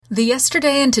The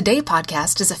Yesterday and Today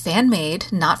podcast is a fan-made,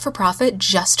 not-for-profit,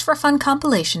 just-for-fun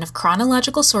compilation of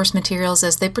chronological source materials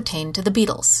as they pertain to the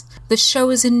Beatles. The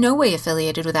show is in no way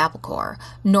affiliated with Apple Corps,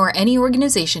 nor any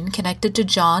organization connected to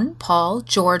John, Paul,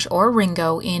 George, or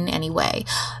Ringo in any way,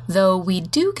 though we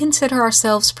do consider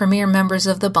ourselves premier members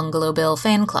of the Bungalow Bill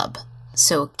fan club.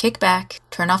 So kick back,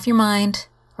 turn off your mind,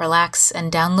 relax,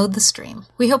 and download the stream.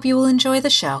 We hope you will enjoy the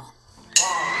show.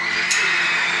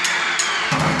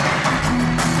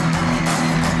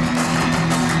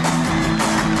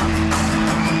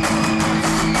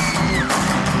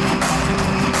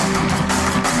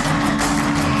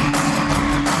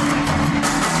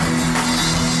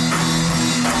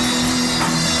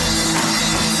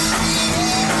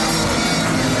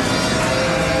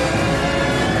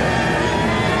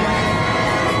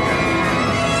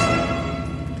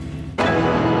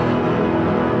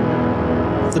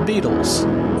 The Beatles,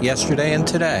 Yesterday and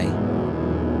Today.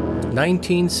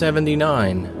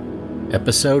 1979,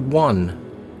 Episode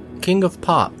 1, King of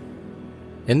Pop.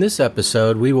 In this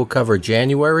episode, we will cover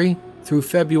January through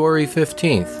February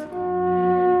 15th.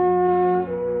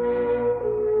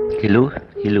 Hello.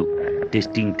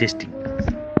 Testing.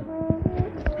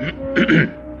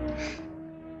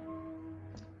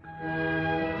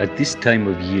 At this time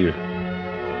of year.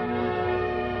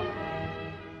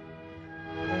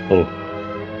 Oh.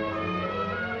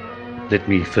 Let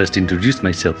me first introduce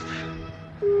myself.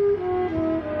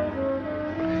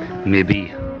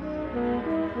 Maybe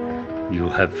you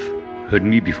have heard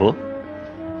me before.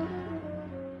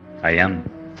 I am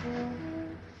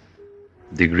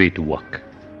the Great Wak.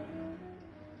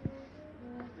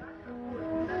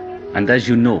 And as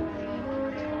you know,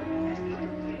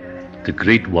 the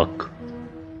Great Wak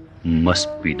must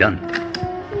be done.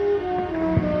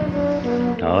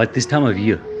 Now, at this time of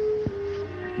year,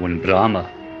 when Brahma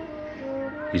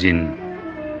is in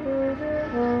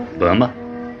Burma,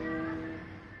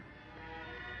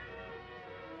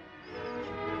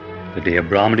 the day of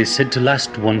Brahman is said to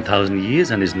last 1,000 years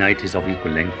and his night is of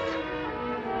equal length.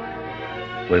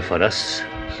 Well, for us,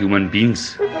 human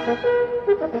beings,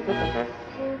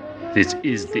 this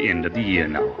is the end of the year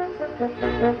now.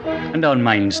 And our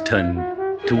minds turn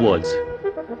towards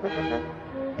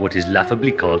what is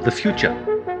laughably called the future.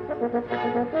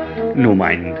 No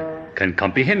mind can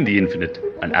comprehend the infinite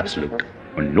and absolute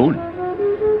unknown.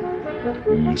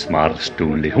 Smar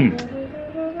stone lehum,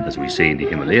 as we say in the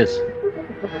Himalayas.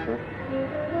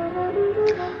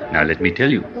 Now let me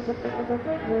tell you,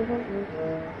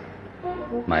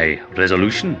 my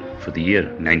resolution for the year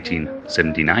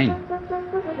 1979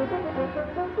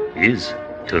 is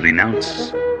to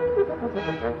renounce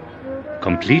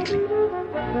completely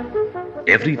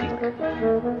everything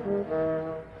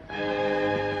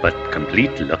but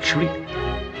complete luxury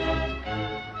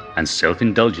and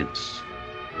self-indulgence.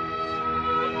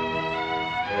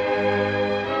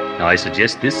 Now I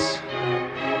suggest this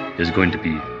is going to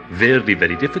be very,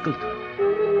 very difficult.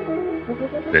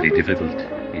 Very difficult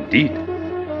indeed.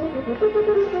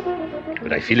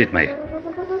 But I feel it my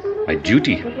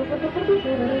duty,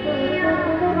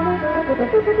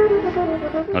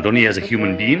 not only as a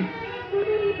human being,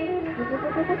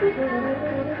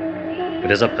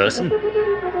 but as a person.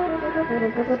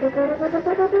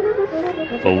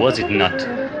 For was it not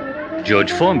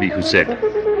George Formby who said,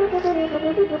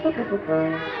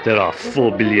 there are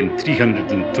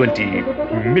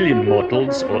 4,320,000,000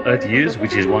 mortals or Earth years,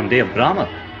 which is one day of Brahma.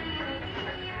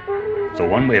 So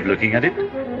one way of looking at it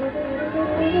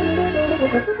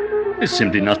is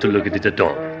simply not to look at it at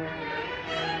all.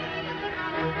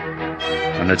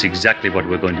 And that's exactly what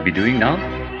we're going to be doing now.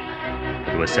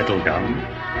 That we're settled down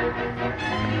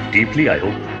deeply, I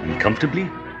hope, and comfortably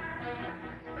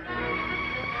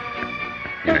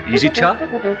in an easy chair,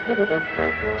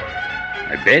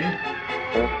 a bed,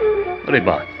 or a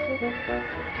bath.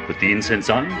 Put the incense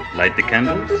on, light the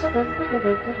candles,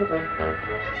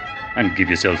 and give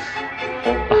yourself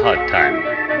a hard time.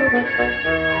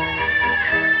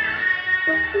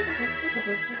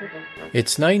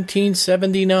 It's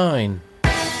 1979.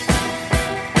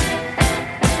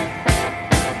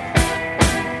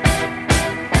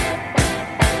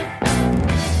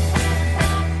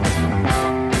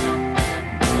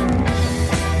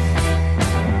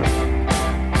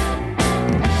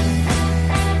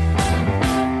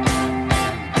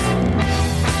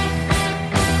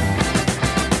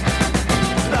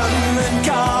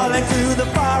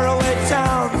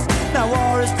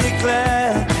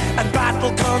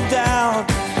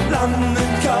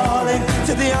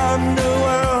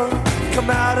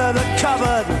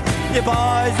 You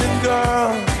boys and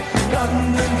girls,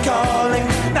 London calling.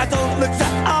 Now don't look to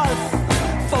us.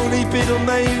 Phony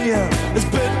Beatlemania has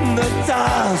bitten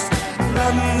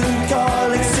London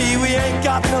calling, see we ain't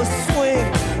got no swing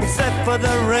except for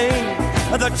the rain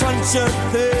and the truncheon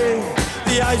thing.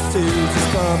 The ice age is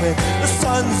coming, the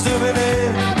sun's zooming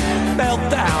in.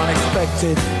 Meltdown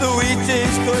expected, the wheat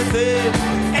is going thin.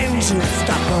 Engines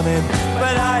stop running,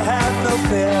 but I have no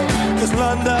fear, 'cause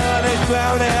London is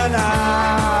drowning.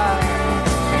 I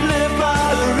live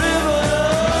by the river,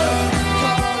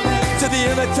 to the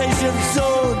imitation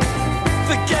zone.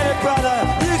 Forget it, brother,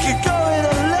 you can go it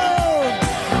alone.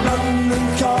 London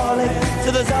calling to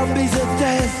the zombies of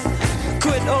death.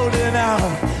 Quit holding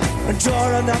out and draw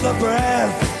another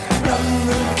breath.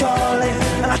 London calling,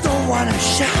 and I don't want to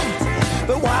shout,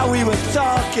 but while we were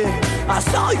talking, I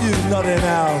saw you nodding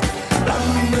out.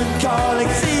 London calling,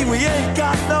 see we ain't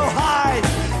got no hide,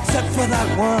 except for that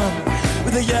one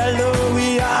with the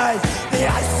yellowy eyes. The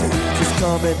ice age is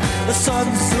coming, the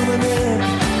sun's zooming in.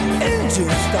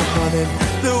 Engines stop running,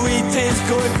 the wheat is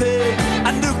going big.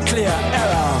 A nuclear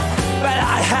error, but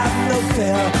I have no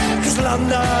fear, 'cause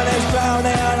London is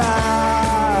drowning.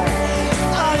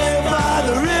 I live by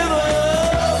the river.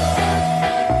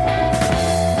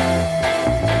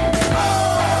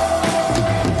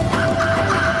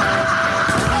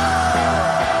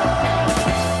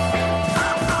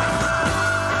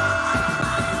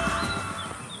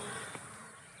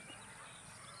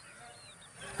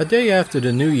 A day after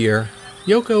the new year,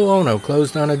 Yoko Ono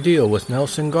closed on a deal with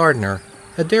Nelson Gardner,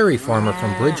 a dairy farmer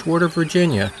from Bridgewater,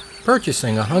 Virginia,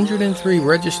 purchasing 103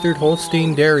 registered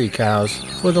Holstein dairy cows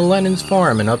for the Lennon's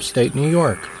farm in upstate New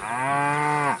York.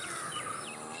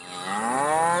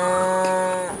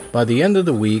 By the end of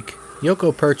the week,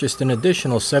 Yoko purchased an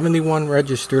additional 71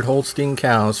 registered Holstein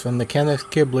cows from the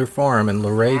Kenneth Kibler farm in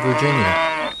Luray, Virginia.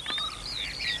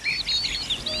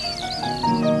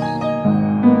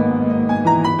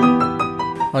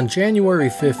 On January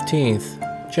 15th,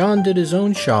 John did his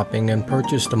own shopping and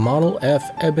purchased a Model F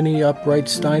ebony upright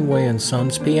Steinway &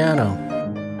 Sons piano.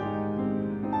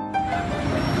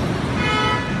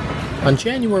 On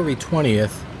January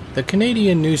 20th, the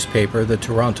Canadian newspaper, the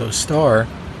Toronto Star,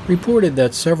 reported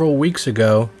that several weeks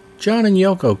ago, John and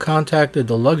Yoko contacted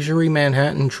the luxury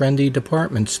Manhattan trendy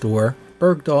department store,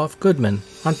 Bergdorf Goodman,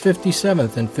 on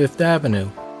 57th and 5th Avenue.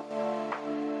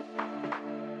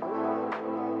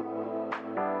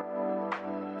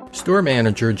 Store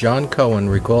manager John Cohen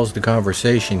recalls the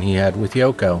conversation he had with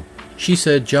Yoko. She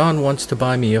said, "John wants to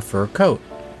buy me a fur coat."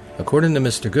 According to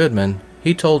Mr. Goodman,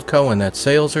 he told Cohen that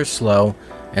sales are slow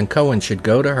and Cohen should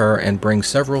go to her and bring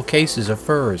several cases of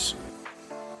furs.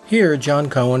 Here, John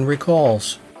Cohen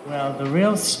recalls. Well, the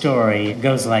real story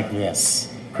goes like this.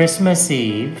 Christmas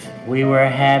Eve, we were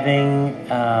having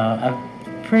a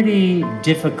pretty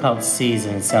difficult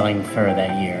season selling fur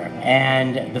that year.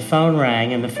 And the phone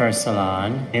rang in the fur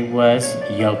salon. It was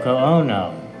Yoko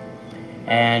Ono.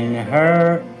 And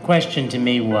her question to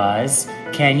me was,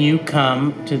 "Can you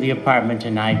come to the apartment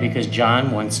tonight because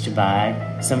John wants to buy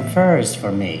some furs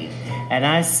for me?" And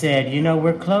I said, "You know,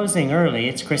 we're closing early.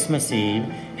 It's Christmas Eve,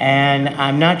 and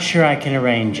I'm not sure I can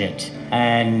arrange it."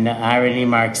 And Ira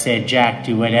Neimark said, "Jack,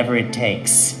 do whatever it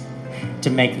takes to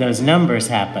make those numbers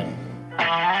happen."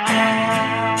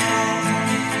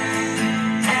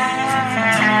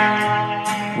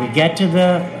 We get to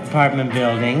the apartment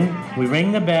building, we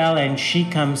ring the bell, and she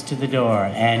comes to the door,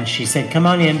 and she said, "Come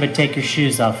on in, but take your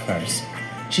shoes off first."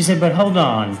 She said, "But hold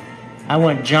on, I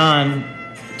want John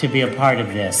to be a part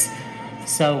of this."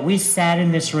 So we sat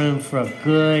in this room for a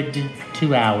good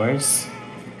 2 hours.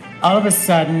 All of a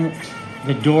sudden,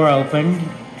 the door opened,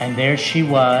 and there she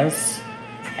was,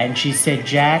 and she said,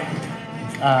 "Jack,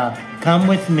 come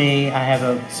with me, I have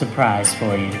a surprise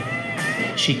for you."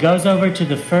 She goes over to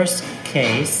the first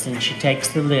case, and she takes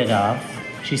the lid off.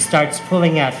 She starts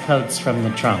pulling out coats from the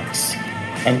trunks.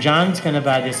 And John's going to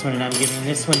buy this one, and I'm giving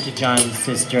this one to John's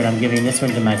sister, and I'm giving this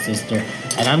one to my sister,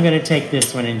 and I'm going to take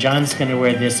this one, and John's going to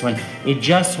wear this one. It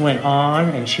just went on,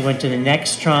 and she went to the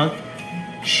next trunk.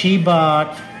 She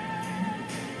bought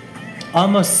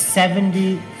almost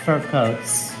 70 fur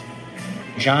coats.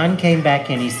 John came back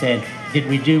and he said, "Did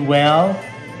we do well?"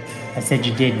 I said,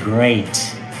 "You did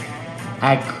great."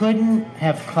 I couldn't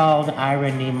have called Ira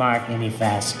Neimark any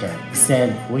faster. He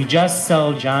said, "We just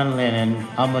sold John Lennon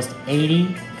almost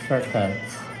 80 fur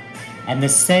coats, and the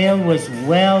sale was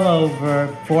well over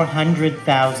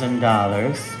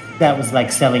 $400,000. That was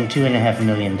like selling $2.5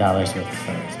 million worth of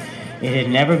furs. It had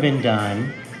never been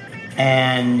done,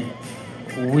 and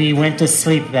we went to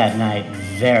sleep that night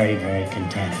very, very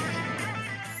content.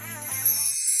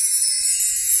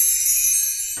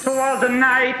 Twas a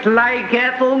night like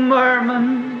Ethel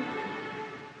Merman,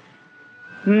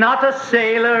 not a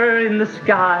sailor in the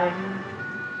sky.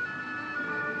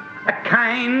 a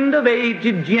kind of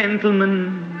aged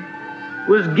gentleman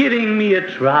was giving me a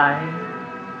try.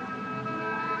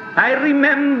 I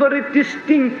remember it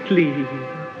distinctly,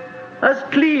 as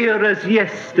clear as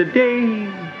yesterday.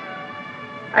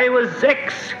 I was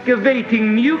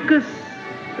excavating mucus,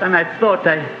 and I thought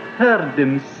I heard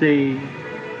him say,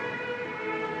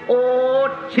 "O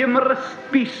timorous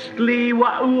beastly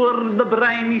wa oor the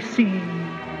briny sea,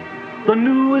 the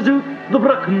new is out the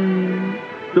broken,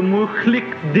 the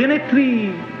mooglik dinna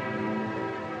tree.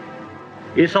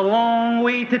 It's a long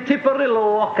way to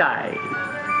Tipperillo, Hawkeye."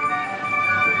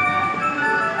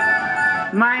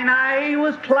 Mine eye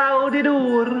was clouded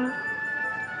o'er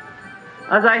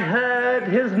as I heard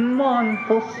his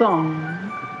mournful song.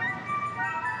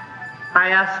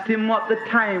 I asked him what the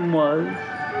time was.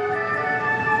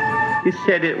 He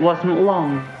said it wasn't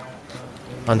long.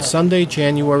 On Sunday,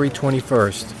 January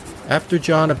 21st, after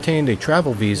John obtained a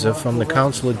travel visa from the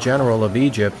Consulate General of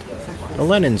Egypt, the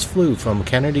Lennons flew from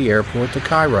Kennedy Airport to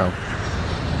Cairo.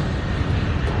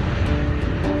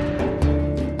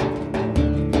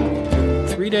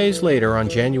 Three days later, on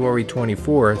January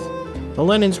 24th, the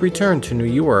Lennons returned to New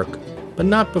York, but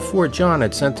not before John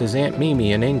had sent his Aunt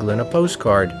Mimi in England a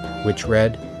postcard, which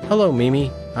read, "Hello,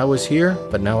 Mimi. I was here,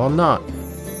 but now I'm not."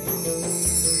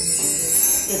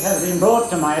 It has been brought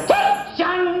to my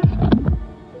attention.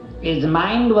 His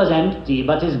mind was empty,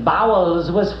 but his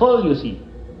bowels was full, you see.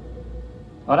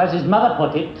 Or as his mother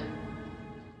put it,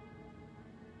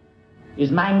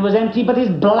 his mind was empty, but his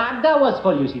bladder was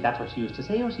full, you see. That's what she used to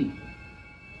say, you see.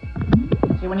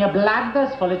 See, when your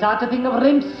bladder's full, it's hard to think of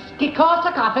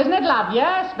Rimsky-Korsakov, isn't it, love?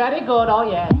 Yes, very good, oh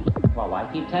yes. Well, why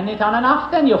keep turning it on and off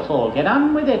then, you fool? Get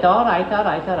on with it, all right.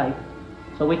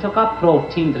 So we took our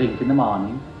protein drink in the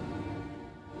morning.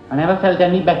 I never felt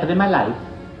any better in my life.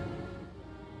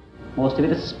 Most of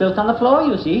it is spilt on the floor,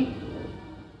 you see.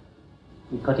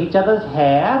 We cut each other's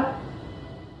hair.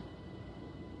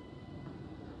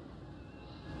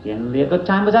 Generally a good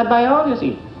time was had by all, you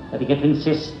see. But he kept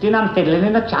insisting on fiddling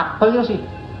in the chapel, you see.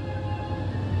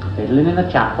 Fiddling in the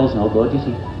chapel's no good, you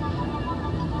see.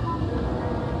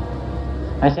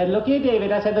 I said, "Look here,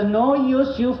 David," I said, "there's no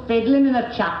use you fiddling in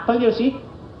a chapel, you see.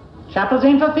 Chapels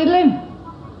ain't for fiddling."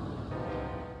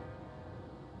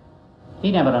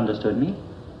 He never understood me.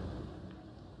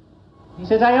 He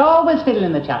says, "I always fiddle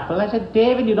in the chapel." I said,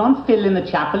 "David, you don't fiddle in the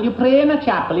chapel, you pray in a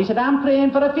chapel." He said, "I'm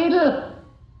praying for a fiddle."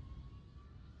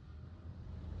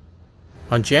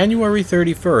 On January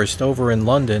 31st, over in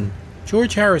London,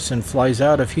 George Harrison flies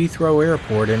out of Heathrow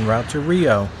Airport en route to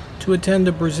Rio to attend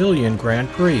the Brazilian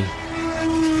Grand Prix.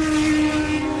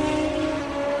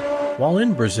 While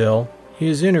in Brazil, he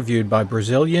is interviewed by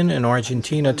Brazilian and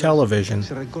Argentina television.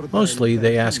 Mostly,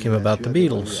 they ask him about the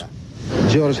Beatles.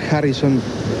 George Harrison,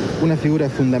 una figura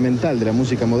fundamental de la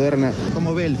música moderna.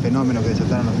 ¿Cómo ve el fenómeno que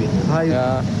desataron los Beatles?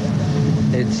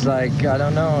 It's like, I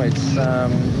don't know, it's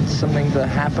something that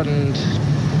happened.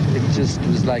 It just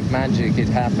was like magic. It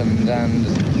happened, and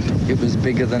it was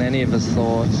bigger than any of us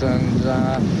thought, and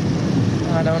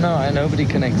I don't know, nobody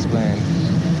can explain.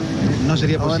 ¿No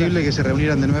sería posible que se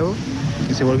reunieran de nuevo?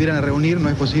 ¿Que se volvieran a reunir? ¿No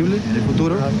es posible en el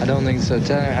futuro? I don't think so.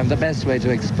 The best way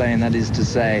to explain that is to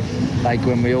say, like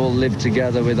when we all live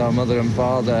together with our mother and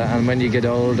father, and when you get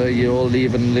older, you all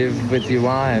leave and live with your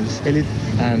wives,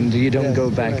 and you don't go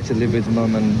back to live with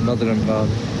mother and father.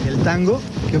 ¿El tango?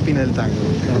 ¿Qué opina del tango?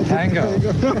 Tango?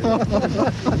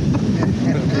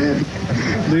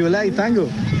 Do you like tango?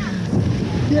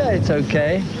 Yeah, it's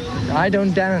okay. I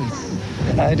don't dance.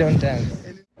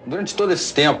 Durante todo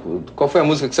esse tempo, qual foi a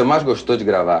música que você mais gostou de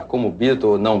gravar, como Beatle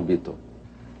ou não Beatle?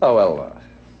 Oh, well,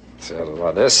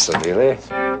 like this, really.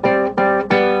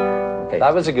 Okay.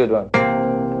 That was a good one.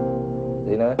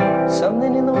 You know?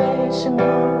 Something in the way she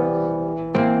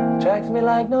moves attracts me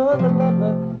like no other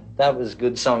lover. That was a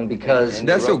good song because...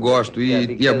 Dessa eu gosto,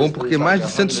 e é bom porque mais de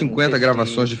 150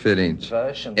 gravações diferentes.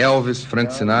 Elvis,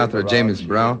 Frank Sinatra, James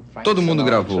Brown, todo mundo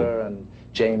gravou.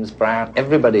 James Brown,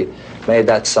 everybody made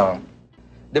that song.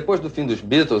 Depois do fim dos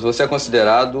Beatles, você é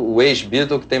considerado o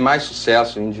ex-Beatle que tem mais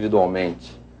sucesso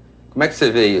individualmente. Como é que você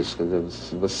vê isso? Quer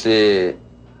dizer, você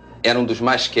era um dos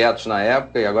mais quietos na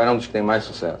época e agora é um dos que tem mais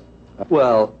sucesso.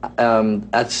 Well,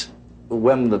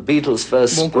 when the Beatles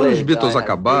first Bom, quando os Beatles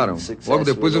acabaram, logo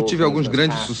depois eu tive alguns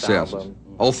grandes sucessos.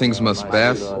 All Things Must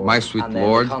Pass, My Sweet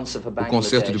Lord, o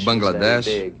concerto de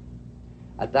Bangladesh.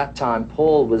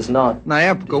 Na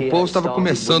época, o Paul estava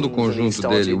começando o conjunto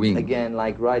dele, Wing.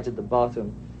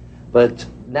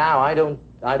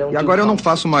 E agora eu não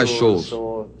faço mais shows.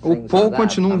 O Paul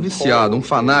continua um viciado, um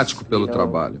fanático pelo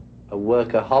trabalho.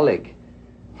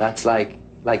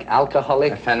 Like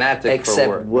alcoholic,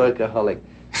 except workaholic.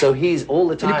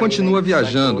 Ele continua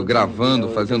viajando, gravando,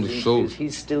 fazendo shows.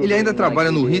 Ele ainda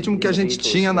trabalha no ritmo que a gente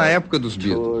tinha na época dos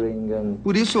Beatles.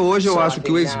 Por isso, hoje, eu acho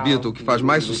que o ex-Beatle que faz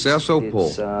mais sucesso é o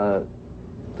Paul.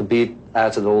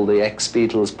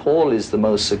 Paul is the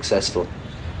most successful.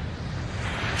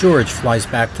 George flies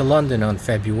back to London on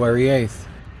February 8th.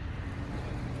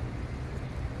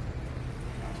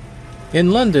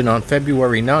 In London on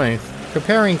February 9th,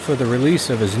 preparing for the release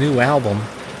of his new album,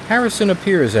 Harrison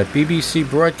appears at BBC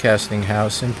Broadcasting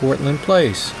House in Portland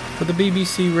Place for the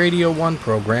BBC Radio 1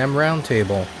 program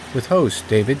Roundtable with host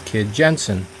David Kid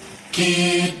Jensen.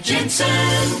 Kid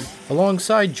Jensen!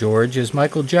 Alongside George is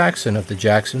Michael Jackson of the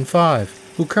Jackson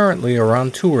 5, who currently are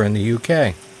on tour in the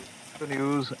UK. The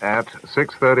news at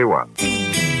 6:31.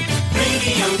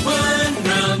 Radio 1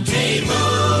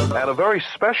 Roundtable. And a very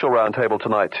special roundtable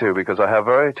tonight, too, because I have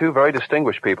two very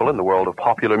distinguished people in the world of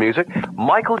popular music.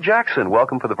 Michael Jackson,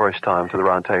 welcome for the first time to the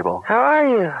roundtable. How are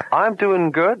you? I'm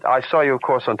doing good. I saw you, of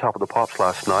course, on Top of the Pops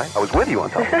last night. I was with you on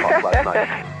Top of the Pops last night.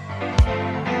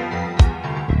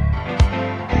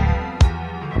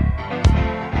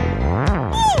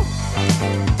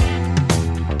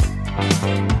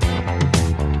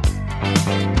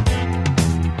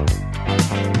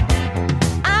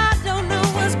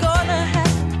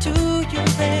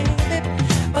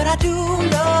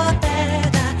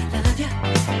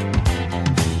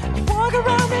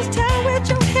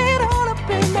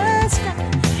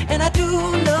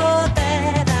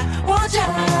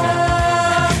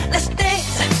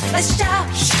 Let's shout,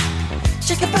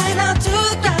 shake your body down to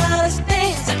the ground. Let's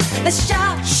dance. Let's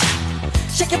shout,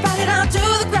 shake your body down to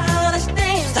the ground. Let's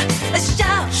dance. Let's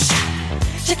shout,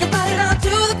 shake your body down to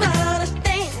the ground. Let's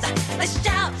dance. Let's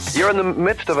shout. You're in the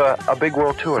midst of a big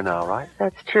world tour now, right?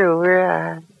 That's true.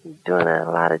 We're doing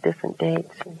a lot of different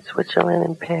dates in Switzerland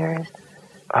and Paris.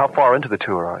 How far into the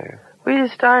tour are you? We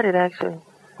just started, actually.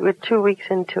 We're 2 weeks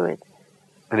into it.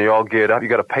 And you're all geared up. You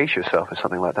got to pace yourself or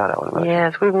something like that, I would imagine.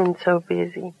 Yes, we've been so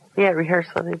busy. We had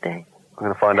rehearsal today. I'm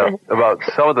going to find out about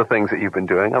some of the things that you've been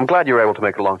doing. I'm glad you were able to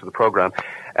make it along to the program.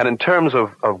 And in terms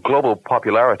of global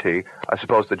popularity, I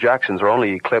suppose the Jacksons are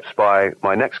only eclipsed by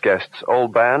my next guest's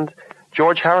old band.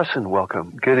 George Harrison,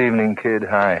 welcome. Good evening, kid.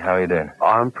 Hi, how are you doing?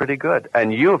 I'm pretty good.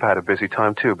 And you have had a busy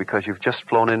time, too, because you've just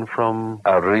flown in from...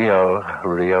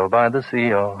 Rio by the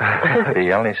sea, oh.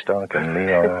 Bialystok and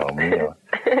Leo, oh, Mio.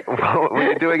 Well, were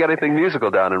you doing anything musical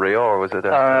down in Rio, or was it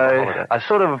a holiday? I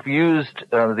sort of used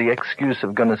the excuse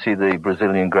of going to see the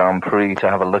Brazilian Grand Prix to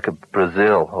have a look at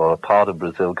Brazil, or a part of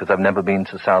Brazil, because I've never been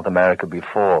to South America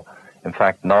before. In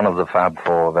fact, none of the Fab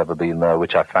Four have ever been there,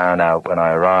 which I found out when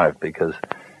I arrived, because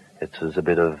it was a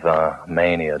bit of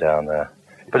mania down there.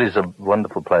 But it's a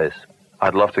wonderful place.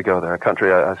 I'd love to go there. A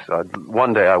country,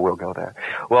 one day I will go there.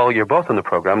 Well, you're both in the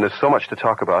program. There's so much to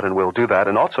talk about, and we'll do that,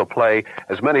 and also play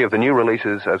as many of the new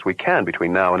releases as we can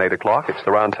between now and 8 o'clock. It's the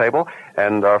Roundtable,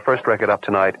 and our first record up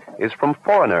tonight is from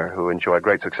Foreigner, who enjoyed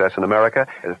great success in America.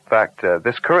 In fact,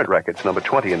 this current record's number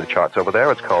 20 in the charts over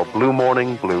there. It's called Blue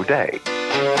Morning, Blue Day.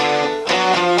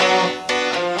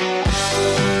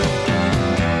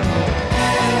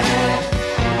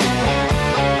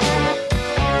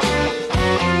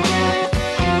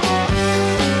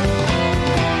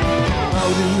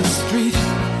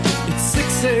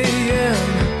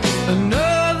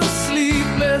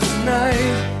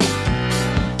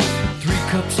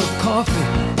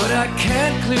 But I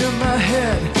can't clear my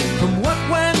head from what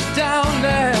went down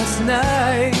last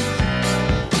night.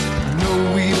 I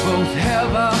know we both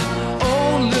have our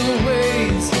own little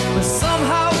ways, but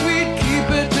somehow we keep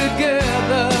it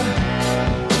together.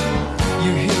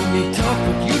 You hear me talk,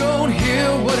 but you don't hear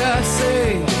what I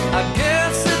say. I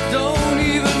guess it don't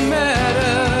even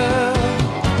matter.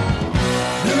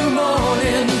 New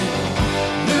morning,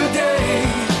 new day.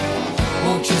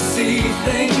 Won't you see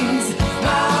things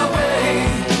my way?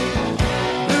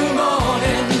 Blue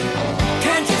morning,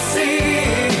 can't you see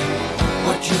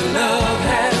what your love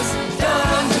has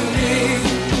done to me?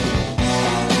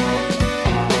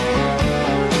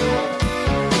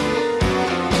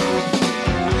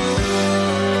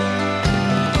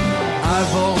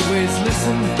 I've always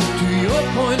listened to your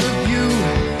point of view.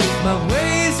 My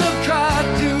ways have tried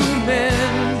to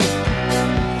mend,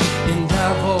 and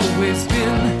I've always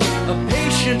been a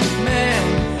patient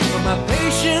man. My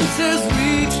patience has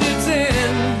reached its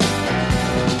end.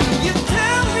 You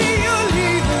tell me you're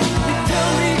leaving, you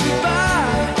tell me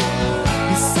goodbye.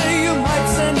 You say you might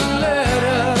send a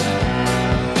letter.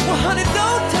 Well, honey,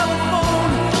 don't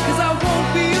telephone, 'cause I won't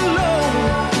be alone.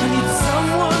 I need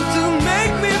someone to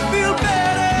make me feel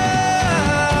better.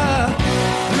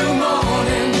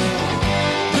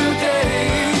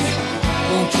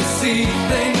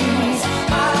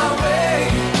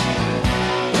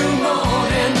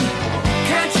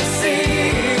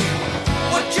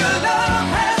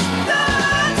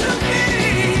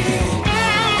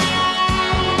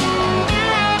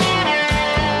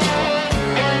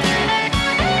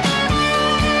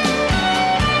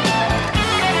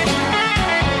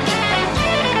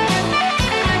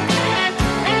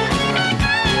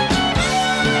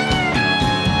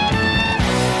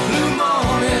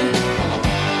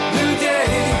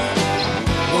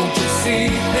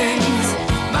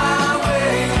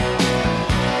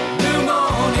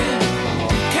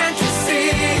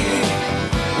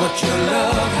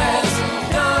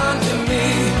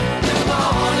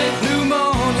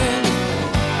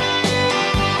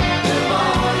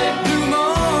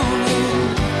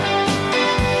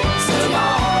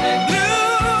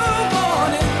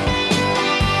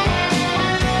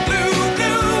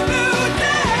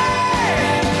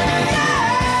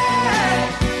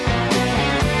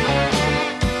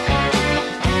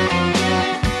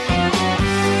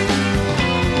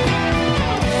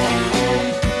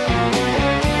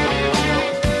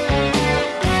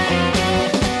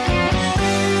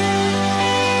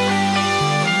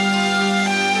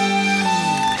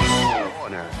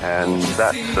 and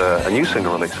that's a new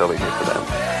single release over here for them.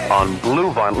 On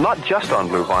blue vinyl, not just on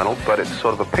blue vinyl, but it's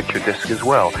sort of a picture disc as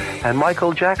well. And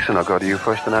Michael Jackson, I'll go to you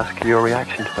first and ask your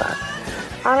reaction to that.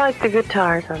 I like the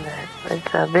guitars on that.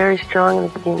 It's very strong in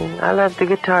the beginning. I love the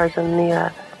guitars on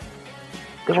the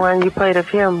one you played of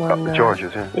him on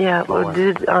George's, yeah. Yeah,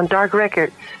 on Dark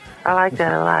Records. I like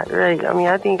that a lot. Really, I mean,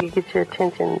 I think it gets your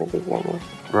attention in the beginning.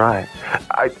 Right.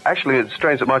 Actually, it's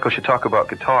strange that Michael should talk about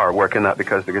guitar work in that,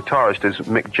 because the guitarist is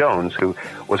Mick Jones, who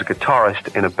was a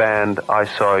guitarist in a band I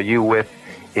saw you with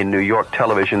in New York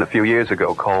television a few years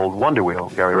ago called Wonder Wheel.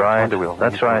 Gary Wright, Wonder Wheel.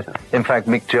 That's right. In fact,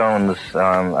 Mick Jones,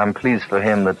 I'm pleased for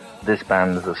him that this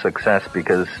band is a success,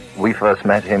 because we first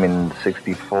met him in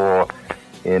 '64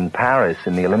 in Paris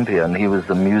in the Olympia, and he was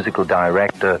the musical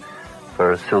director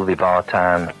for Sylvie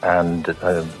Vartan and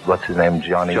what's his name,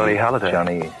 Johnny Halliday.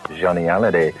 Johnny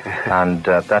Halliday. And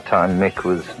at that time, Mick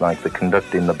was like the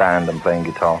conductor in the band and playing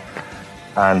guitar.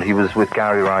 And he was with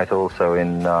Gary Wright also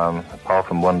in, apart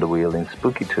from Wonder Wheel, in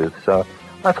Spooky Tooth. So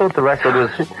I thought the record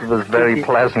was very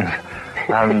pleasant,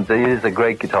 and he is a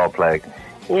great guitar player.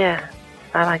 Yeah,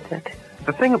 I like that.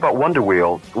 The thing about Wonder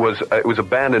Wheel was it was a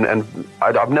band, and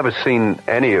I've never seen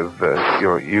any of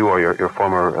you or your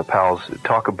former pals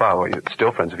talk about, or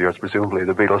still friends of yours, presumably,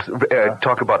 the Beatles,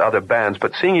 talk about other bands.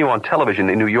 But seeing you on television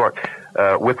in New York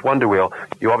with Wonder Wheel,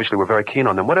 you obviously were very keen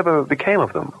on them. Whatever became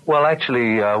of them? Well,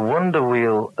 actually, Wonder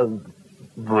Wheel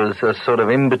was sort of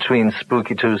in between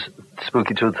Spooky Tooth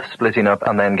splitting up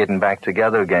and then getting back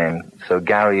together again. So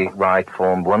Gary Wright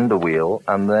formed Wonder Wheel,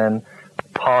 and then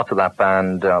part of that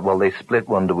band, they split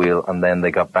Wonder Wheel, and then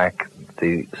they got back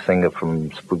the singer from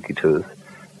Spooky Tooth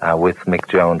with Mick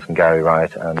Jones and Gary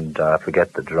Wright, and I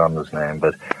forget the drummer's name,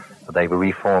 but they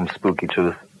reformed Spooky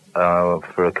Tooth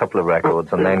for a couple of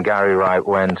records, and then Gary Wright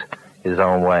went his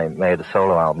own way, made a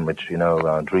solo album, which,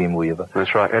 Dreamweaver.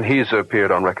 That's right, and he's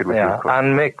appeared on record with you, of course.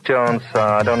 And Mick Jones,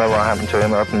 I don't know what happened to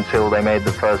him up until they made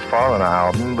the first Foreigner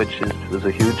album, which was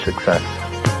a huge success.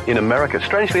 In America.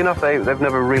 Strangely enough, they've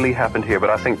never really happened here,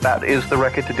 but I think that is the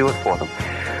record to do it for them.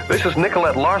 This is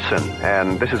Nicolette Larson,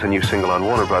 and this is a new single on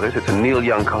Warner Brothers. It's a Neil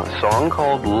Young song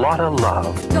called Lotta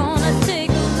Love. Gonna take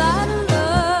a lot of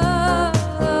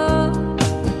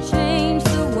love, change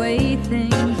the way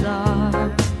things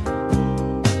are.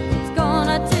 It's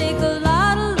gonna take a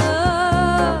lot of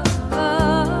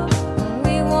love,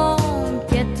 we won't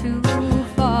get too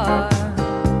far.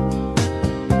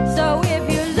 So if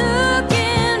you look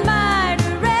in my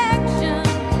direction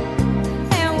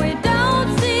and we don't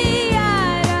see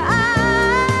eye to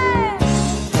eye,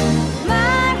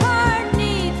 my heart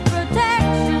needs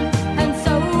protection and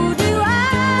so do I.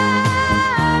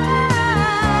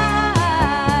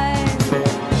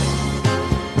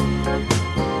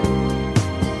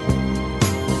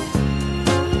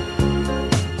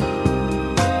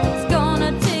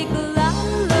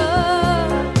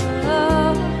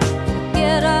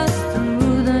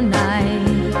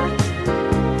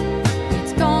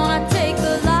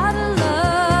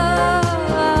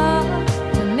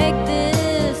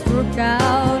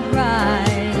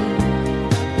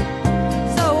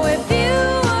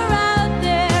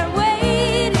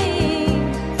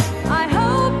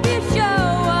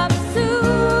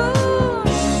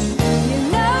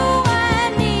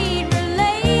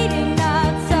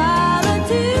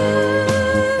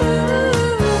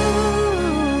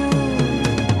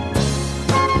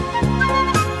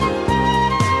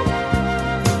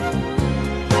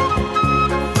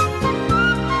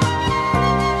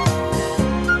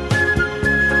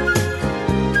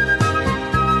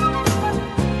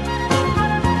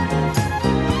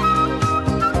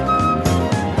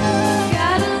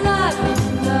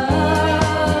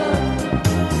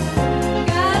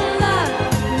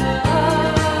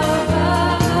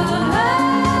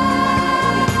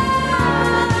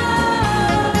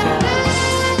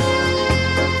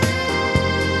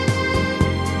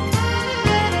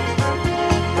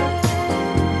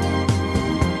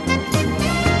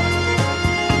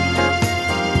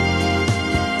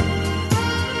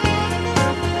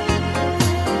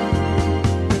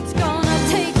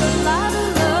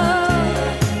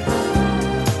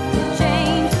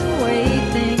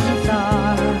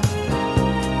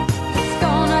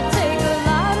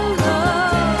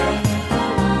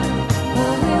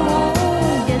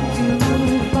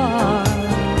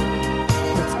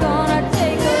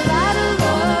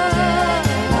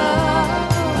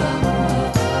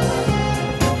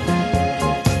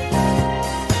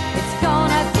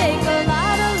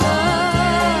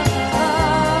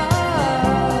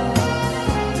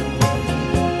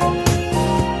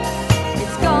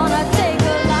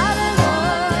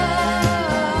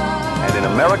 In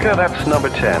America, that's number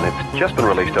 10. It's just been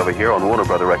released over here on Warner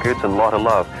Brother Records and Lot of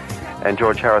Love. And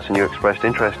George Harrison, you expressed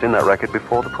interest in that record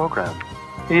before the program.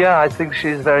 Yeah, I think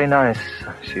she's very nice.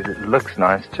 She looks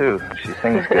nice too. She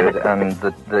sings good, and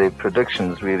the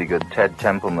production's really good. Ted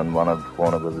Templeman, one of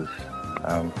Warner Brothers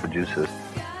producers.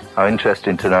 How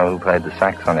interesting to know who played the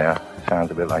sax on here.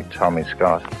 Sounds a bit like Tommy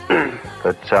Scott.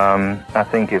 But I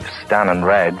think if Stan and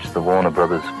Reg, the Warner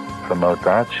Brothers, promote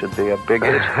that, should be a big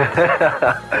hit.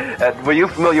 Were you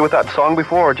familiar with that song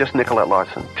before, or just Nicolette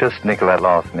Larson? Just Nicolette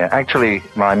Larson, yeah. Actually,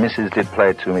 my missus did play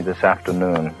it to me this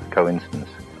afternoon, coincidence.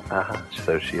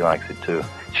 So she likes it too.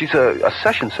 She's a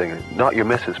session singer, not your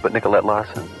missus, but Nicolette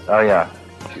Larson. Oh, yeah.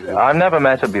 I've never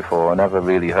met her before. I never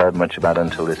really heard much about her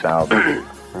until this album.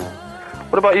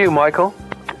 What about you, Michael?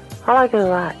 I like it a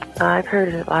lot. I've heard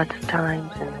it lots of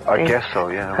times. I guess so,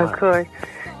 yeah. Of course.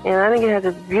 And I think it has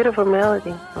a beautiful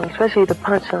melody, especially the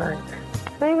punchline.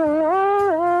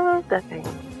 That thing.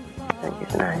 I think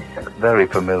it's nice. Very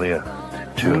familiar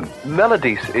tune.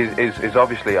 Melodies is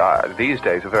obviously, these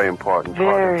days, a very important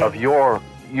part of your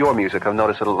music. I've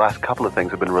noticed that the last couple of things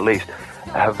have been released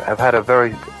have had a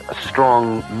very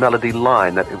strong melody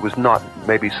line that it was not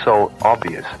maybe so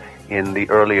obvious in the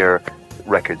earlier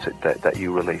records that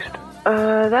you released.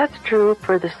 That's true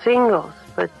for the singles,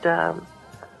 but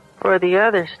for the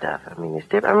other stuff, I mean, it's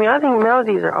different. I mean, I think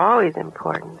melodies are always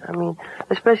important. I mean,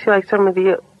 especially like some of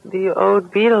the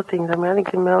old Beatle things. I mean, I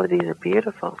think the melodies are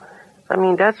beautiful. I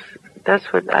mean, that's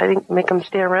what I think make them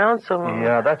stay around so long.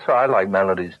 Yeah, that's why I like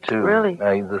melodies too. Really?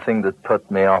 The thing that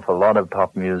put me off a lot of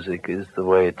pop music is the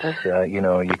way it's,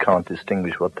 you can't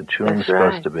distinguish what the tune's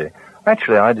supposed to be.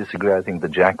 Actually, I disagree. I think the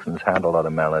Jacksons had a lot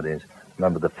of melodies.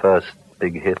 Remember the first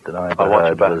big hit that I ever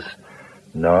heard was...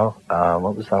 No,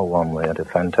 what was that one? We had a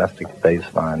fantastic bass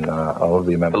line. I'll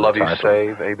remember the Love title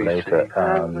You Save, ABC.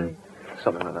 Later.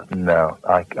 Something like that. No,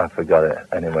 I forgot it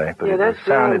anyway. But yeah, that's it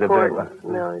sounded really a important,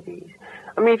 melodies.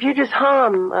 I mean, if you just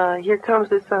hum, Here Comes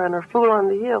the Sun or Fool on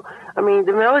the Hill, I mean,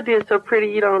 the melody is so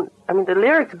pretty, the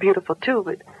lyrics are beautiful too,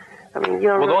 but, I mean, you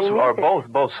don't Well, really those need are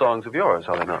both songs of yours,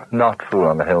 are they not? Not Fool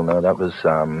on the Hill, no. That was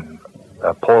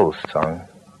Paul's song.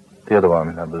 The other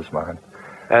one, that was mine.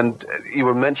 And you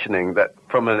were mentioning that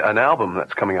from an album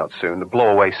that's coming out soon, the Blow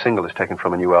Away single is taken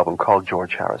from a new album called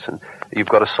George Harrison. You've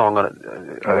got a song on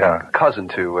it, cousin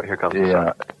to Here Comes the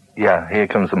Sun. Yeah, Here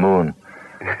Comes the Moon.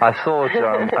 I thought,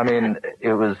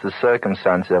 it was the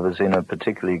circumstance. I was in a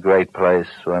particularly great place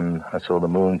when I saw the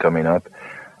moon coming up.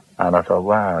 And I thought,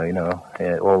 wow,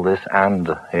 all this and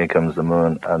Here Comes the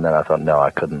Moon. And then I thought, no,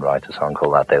 I couldn't write a song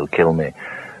called that. They'll kill me.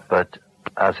 But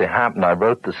as it happened, I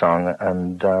wrote the song,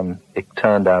 and it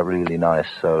turned out really nice,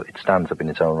 so it stands up in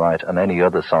its own right. And any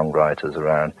other songwriters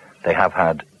around, they have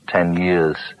had 10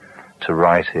 years to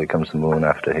write Here Comes the Moon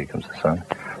after Here Comes the Sun.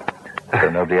 So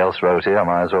nobody else wrote it, I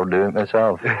might as well do it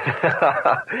myself.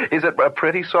 Is it a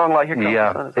pretty song like Here Comes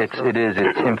the Sun? Yeah, it is.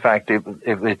 In fact,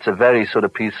 it's a very sort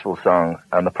of peaceful song,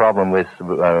 and the problem with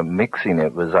mixing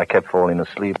it was I kept falling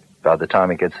asleep. By the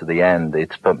time it gets to the end,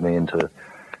 it's put me into the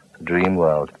dream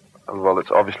world. Well,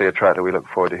 it's obviously a track that we look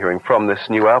forward to hearing from this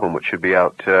new album, which should be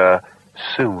out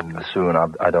soon. Soon,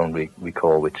 I don't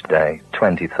recall which day.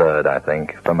 23rd, I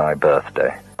think, for my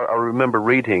birthday. I remember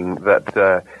reading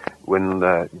that when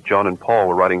John and Paul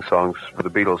were writing songs for the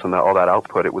Beatles and all that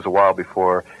output, it was a while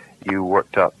before you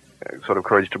worked up sort of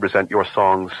courage to present your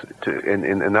songs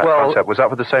in that concept. Was that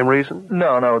for the same reason?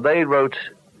 No, they wrote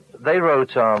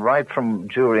right from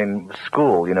during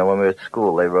school, when we were at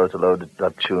school, they wrote a load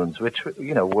of tunes, which,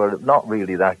 were not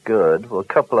really that good. Well, a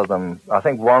couple of them, I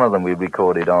think one of them we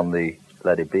recorded on the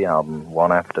Let It Be album,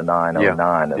 One After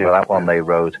 909. Yeah. Well, that one they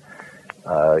wrote,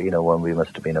 when we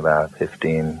must have been about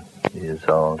 15 years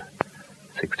old,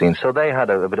 16. So they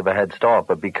had a bit of a head start,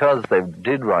 but because they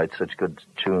did write such good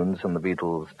tunes and the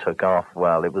Beatles took off,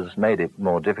 well, made it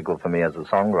more difficult for me as a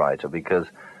songwriter because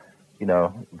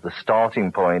the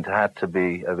starting point had to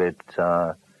be a bit,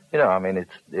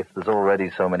 if there's already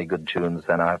so many good tunes,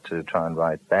 then I have to try and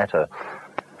write better.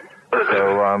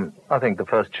 So I think the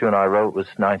first tune I wrote was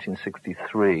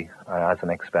 1963 as an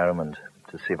experiment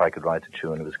to see if I could write a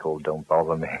tune. It was called Don't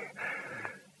Bother Me.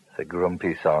 It's a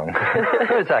grumpy song.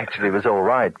 It was all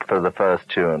right for the first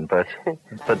tune, but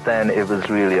then it was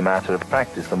really a matter of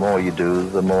practice. The more you do,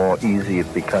 the more easy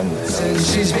it becomes.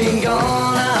 Since she's been gone,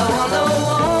 I want no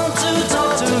one to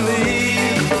talk to me.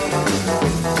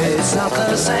 It's not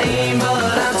the same, but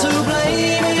I'm to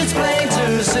blame. It's plain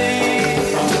to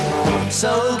see.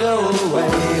 So go away,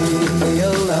 leave me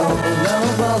alone,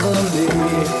 don't bother me.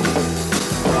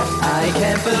 I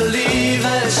can't believe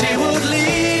that she would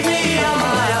leave me on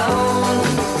my own.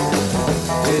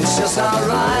 It's just not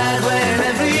right when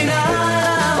every night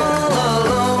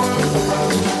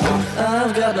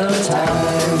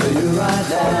time for you right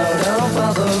now, don't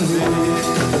bother me.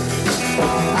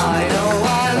 I know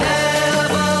I'll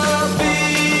never be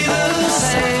the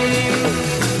same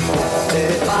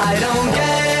if I don't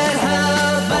get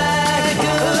her back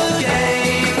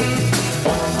again,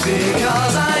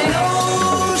 because I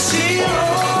know she'll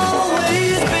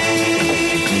always be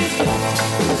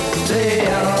the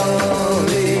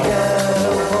only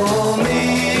girl for me.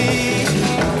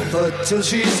 But till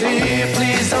she's here,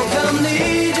 please don't come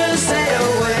near, just stay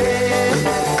away.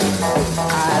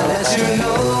 I'll let you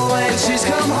know when she's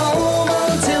come home.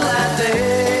 Until that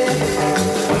day,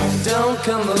 don't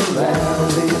come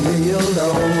around, leave me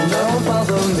alone, don't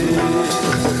bother me.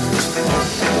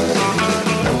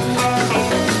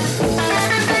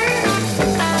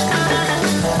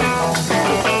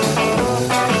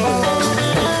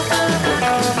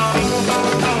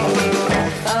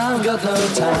 I've got no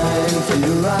time for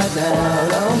you right now,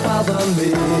 don't bother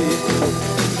me.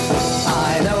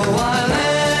 I know I'll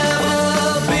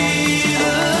never be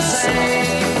the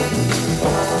same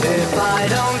if I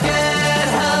don't get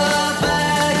her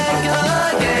back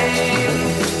again,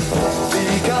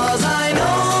 because I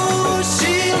know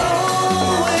she'll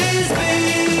always be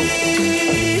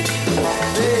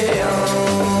the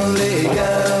only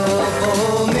girl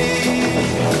for me.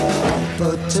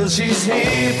 But till she's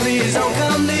here, please don't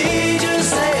come near, just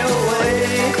stay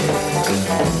away.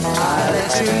 I'll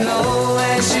let you know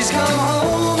when she's come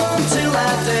home. Until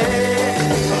that day,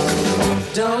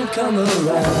 don't come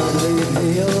around, leave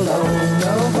me alone,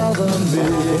 don't bother me.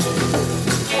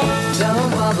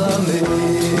 Don't bother me.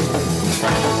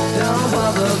 Don't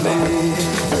bother me.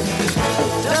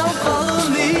 Don't bother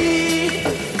me.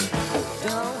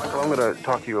 So I'm going to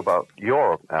talk to you about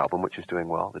your album, which is doing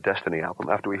well, the Destiny album,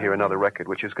 after we hear another record,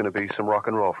 which is going to be some rock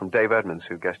and roll from Dave Edmunds,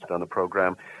 who guested on the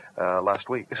program last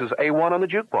week. This is A1 on the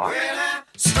Jukebox.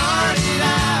 Started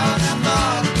out, I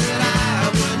thought that I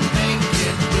would make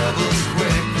it double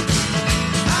quick.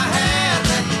 I had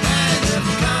that kind of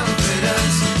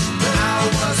confidence that I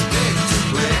was big to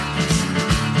quick.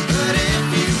 But if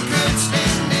you could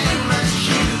stand in my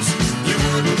shoes, you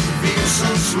wouldn't feel so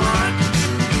smart.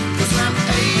 'Cause I'm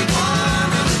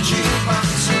A1 on the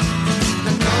jukebox,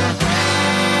 and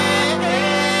nowhere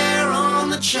on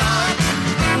the chart.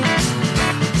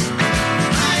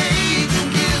 My agent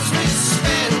gives me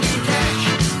spending cash,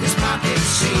 his pockets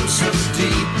seem so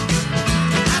deep.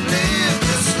 I'd live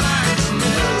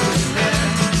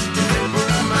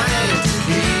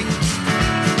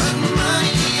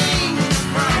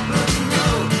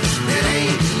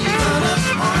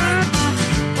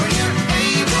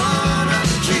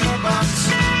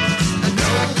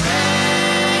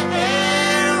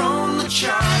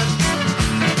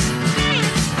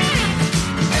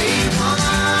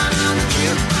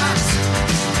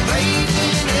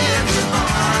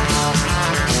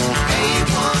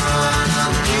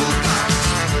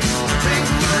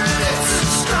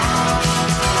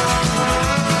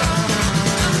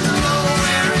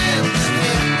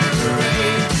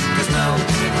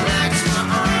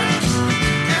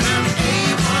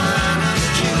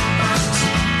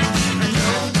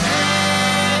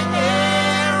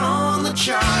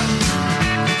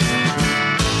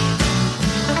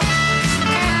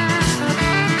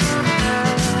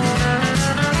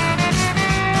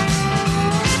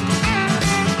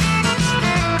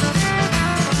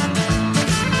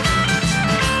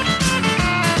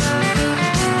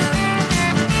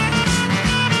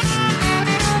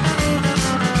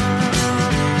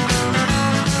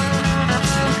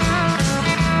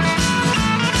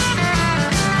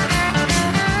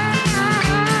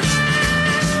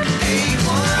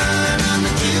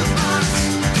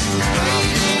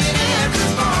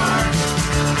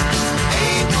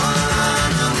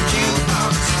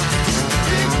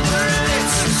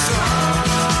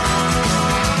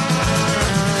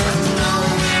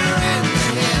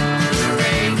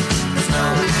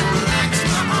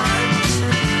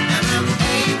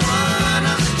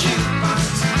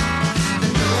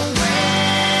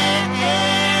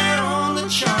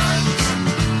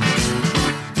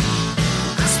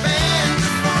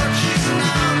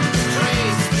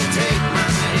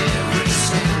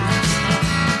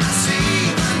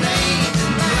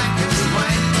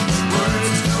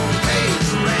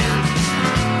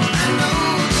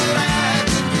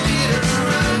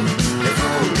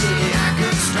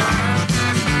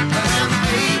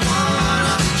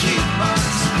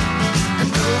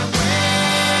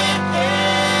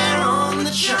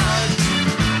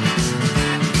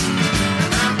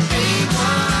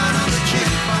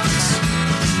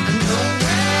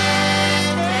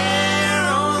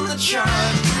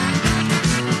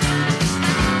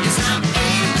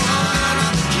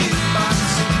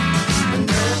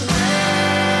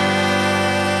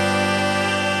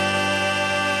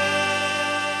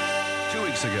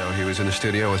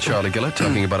studio with Charlie Gillett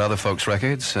talking about other folks'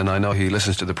 records, and I know he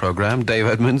listens to the program. Dave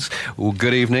Edmunds, well,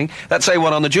 good evening. That's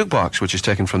A1 on the Jukebox, which is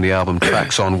taken from the album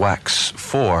Tracks on Wax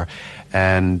 4.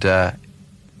 And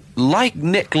like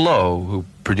Nick Lowe, who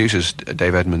produces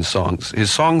Dave Edmunds' songs,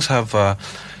 his songs have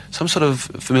some sort of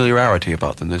familiarity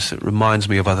about them. It reminds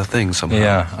me of other things somehow.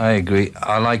 Yeah, I agree.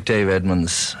 I like Dave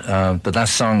Edmunds, but that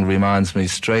song reminds me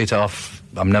straight off.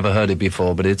 I've never heard it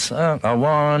before, but it's I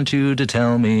want you to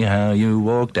tell me how you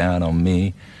walked out on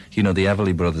me. You know, the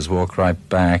Everly Brothers walk right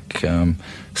back,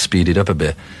 speed it up a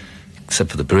bit,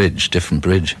 except for the bridge, different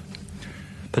bridge.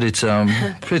 But it's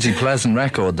pretty pleasant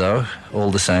record, though,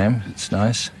 all the same. It's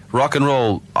nice. Rock and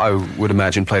roll, I would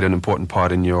imagine, played an important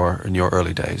part in your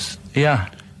early days. Yeah.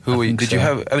 Did you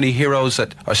have any heroes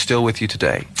that are still with you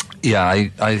today? Yeah,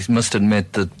 I must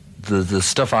admit that the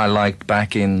stuff I liked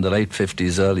back in the late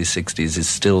 50s, early 60s is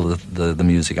still the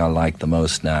music I like the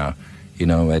most now. You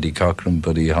know, Eddie Cochran,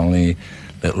 Buddy Holly,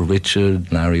 Little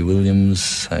Richard, Larry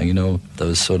Williams, you know,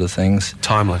 those sort of things.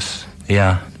 Timeless.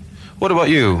 Yeah. What about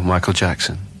you, Michael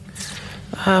Jackson?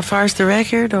 As far as the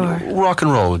record, or? Rock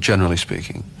and roll, generally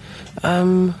speaking.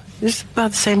 It's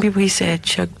about the same people he said,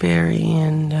 Chuck Berry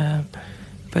and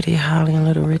Buddy Holly and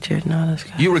Little Richard and all those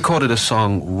guys. You recorded a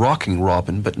song, Rocking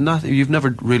Robin, but you've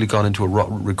never really gone into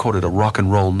recorded a rock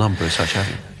and roll number as such, have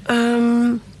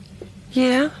you?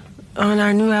 Yeah. On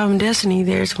our new album, Destiny,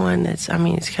 there's one that's,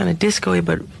 it's kind of disco-y,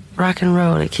 but rock and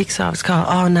roll. It kicks off. It's called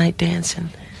All Night Dancing.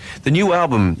 The new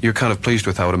album you're kind of pleased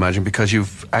with, I would imagine, because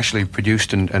you've actually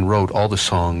produced and wrote all the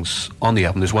songs on the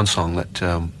album. There's one song that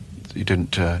you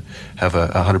didn't have a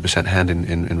 100% hand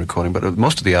in recording, but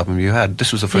most of the album you had.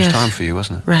 This was the first time for you,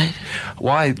 wasn't it? Right.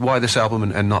 Why this album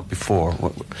and not before?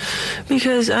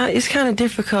 Because it's kind of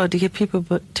difficult to get people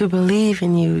to believe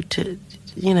in you.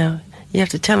 You have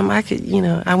to tell them,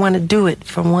 I want to do it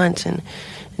for once, and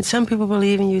some people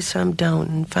believe in you, some don't,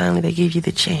 and finally they give you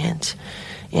the chance,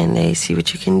 and they see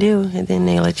what you can do, and then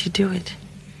they let you do it.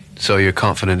 So you're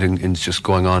confident in just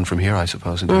going on from here, I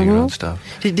suppose, and doing your own stuff.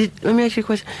 Let me ask you a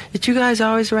question. Did you guys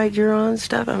always write your own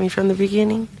stuff? From the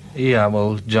beginning? Yeah,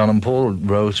 well, John and Paul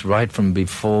wrote right from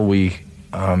before we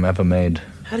ever made.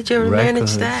 How did you ever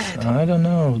manage that? I don't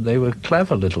know. They were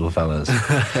clever little fellas.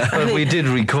 But we did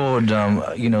record,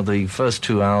 the first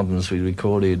two albums, we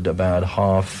recorded about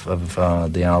half of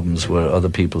the albums were other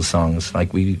people's songs.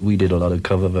 Like, we did a lot of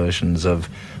cover versions of,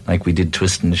 like, we did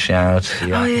Twist and Shout,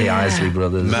 the Isley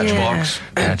Brothers. Matchbox.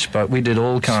 Matchbox. We did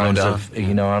all kinds of,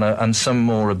 and some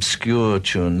more obscure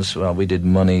tunes. Well, we did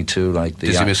Money, too, like the...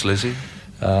 Dizzy Miss Lizzie?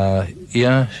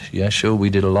 Yeah, sure. We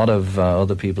did a lot of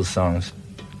other people's songs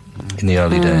in the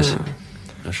early days.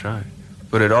 That's right.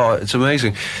 But it's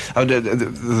amazing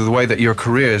the way that your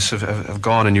careers have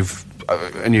gone, and you've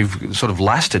sort of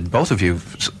lasted, both of you,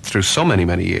 through so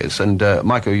many years. And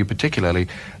Michael, you particularly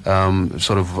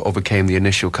sort of overcame the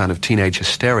initial kind of teenage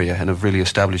hysteria and have really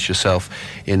established yourself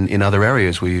in other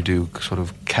areas where you do sort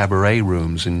of cabaret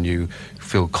rooms and you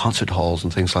fill concert halls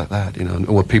and things like that,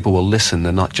 where people will listen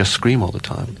and not just scream all the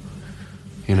time.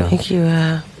 Thank you.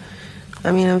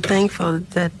 I'm thankful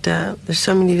that there's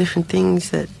so many different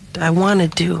things that I want to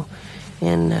do,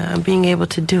 and I'm being able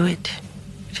to do it,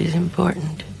 which is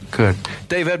important. Good.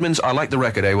 Dave Edmunds, I like the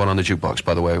record A1 on the Jukebox,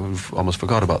 by the way. We've almost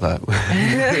forgot about that.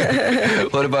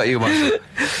 What about you, Marcel?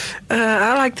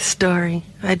 I like the story.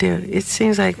 I do. It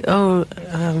seems like, rock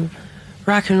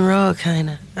and roll,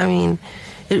 kind of.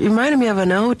 It reminded me of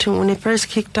an old tune when it first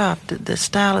kicked off, the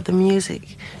style of the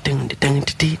music.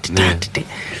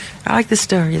 I like the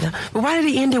story, though. But why did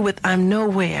he end it with "I'm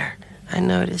nowhere"? I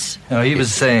noticed. No, he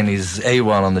was saying he's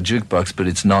A1 on the Jukebox, but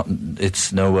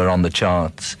it's nowhere on the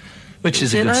charts, which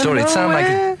is a good story. It sounds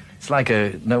like it's like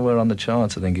a nowhere on the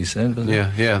charts, I think he said.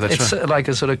 Yeah, that's right. It's like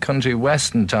a sort of country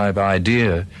western type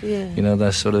idea. Yeah.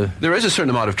 That sort of... There is a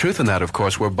certain amount of truth in that, of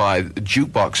course, whereby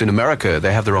Jukebox in America,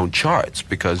 they have their own charts,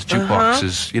 because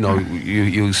jukeboxes,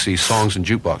 you see songs in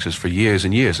jukeboxes for years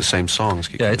and years, the same songs.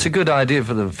 It's a good idea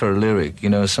for a lyric.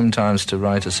 Sometimes to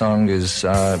write a song is,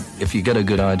 if you get a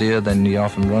good idea, then you're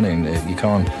off and running. You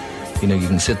can't... you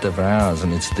can sit there for hours,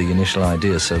 and it's the initial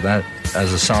idea. So that,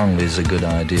 as a song, is a good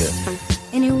idea.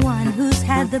 Anyone who's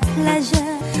had the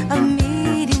pleasure of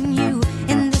meeting you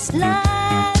in this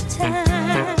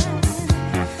lifetime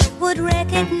would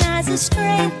recognize the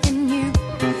strength in you,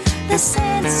 the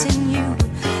sense in you,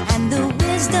 and the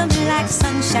wisdom like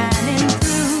sun shining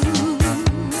through.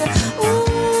 Ooh,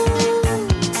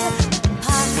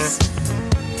 Pops,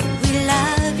 we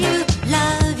love you,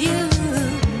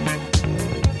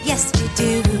 yes we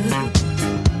do.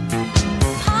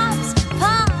 Pops,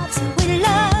 we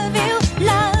love you,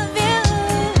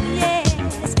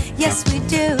 yes we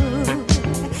do.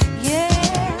 Yeah.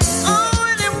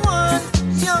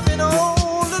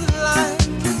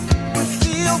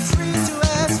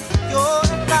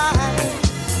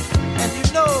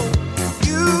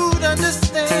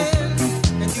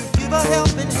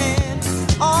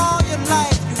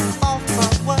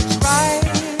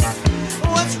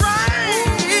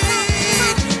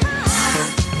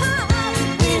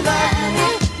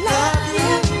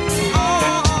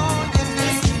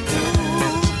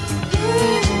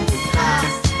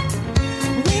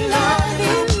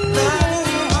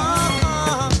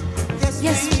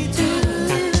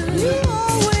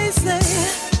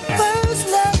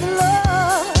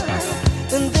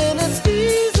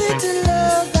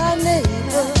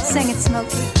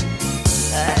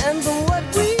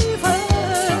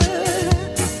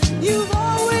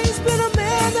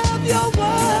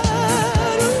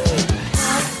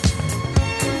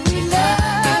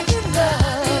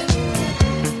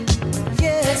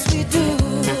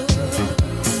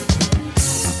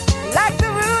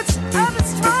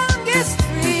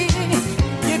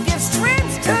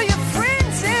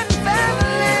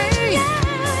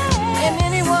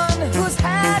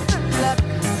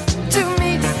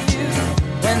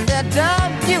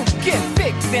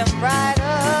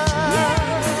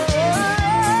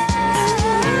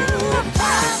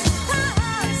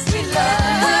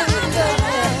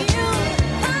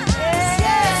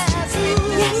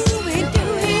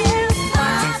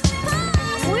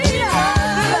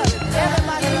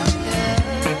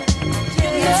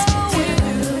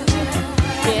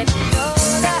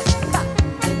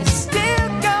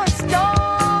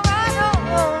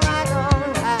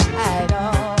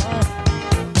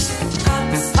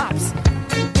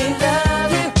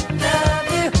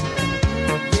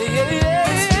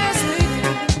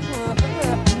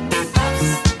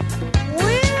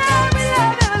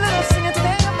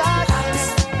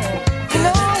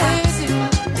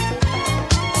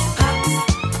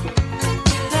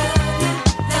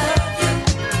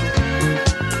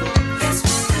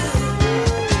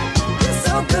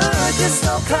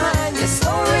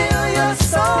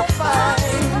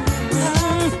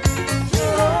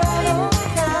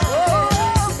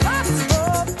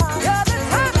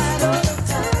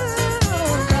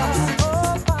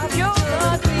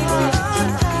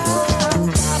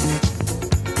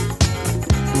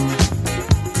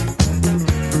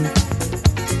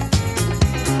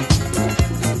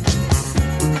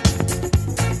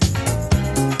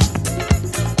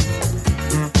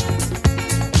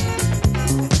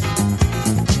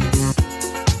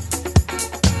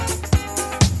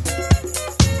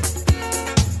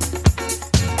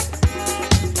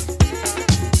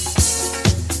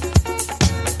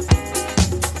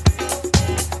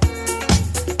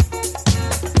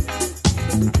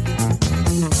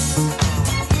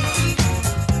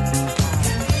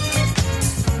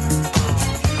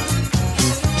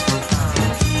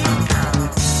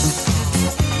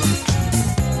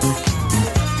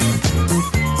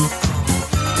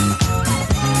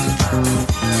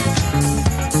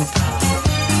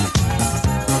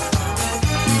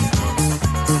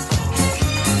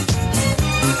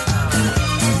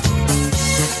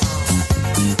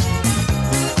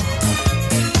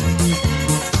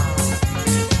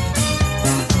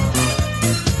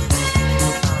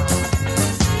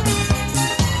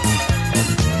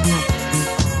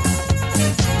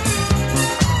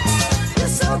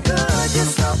 good, you're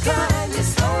so kind, you're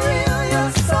so real,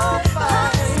 you're so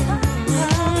fine.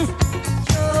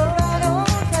 You're right on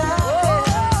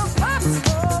time.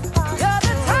 You're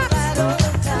the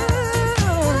top.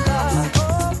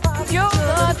 You're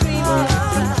the cream of the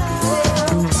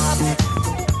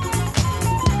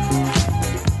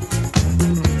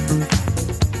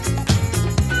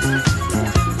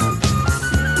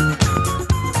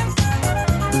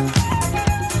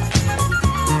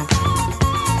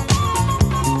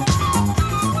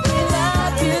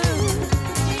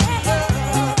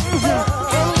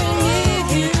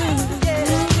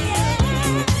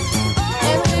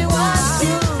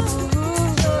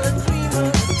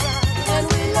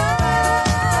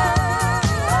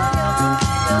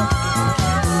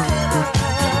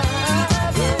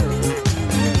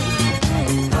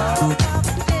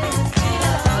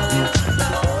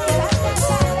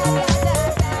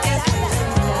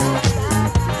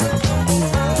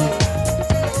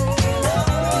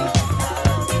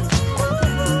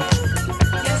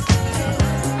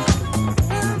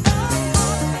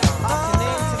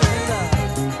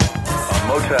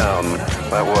Motown.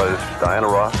 That was Diana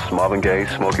Ross, Marvin Gaye,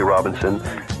 Smokey Robinson,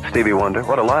 Stevie Wonder.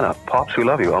 What a lineup. Pops, we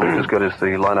love you. Almost as good as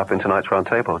the lineup in tonight's round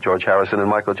table. George Harrison and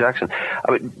Michael Jackson.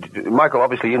 I mean, Michael,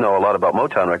 obviously you know a lot about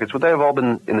Motown records. Would they have all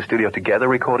been in the studio together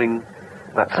recording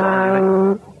that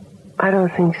song? I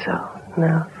don't think so,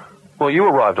 no. Well, you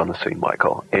arrived on the scene,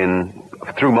 Michael,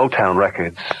 through Motown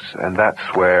Records, and that's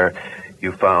where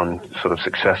you found sort of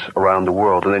success around the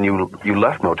world, and then you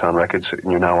left Motown Records,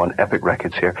 and you're now on Epic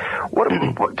Records here.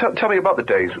 Tell me about the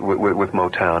days with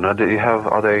Motown. Are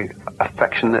they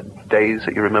affectionate days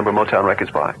that you remember Motown Records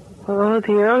by? Well,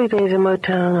 the early days of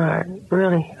Motown are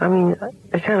really,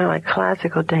 they're kind of like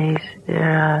classical days.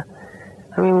 They're,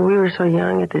 we were so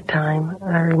young at the time.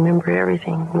 I remember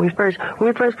everything. We first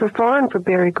performed for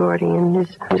Berry Gordy and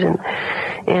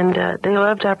they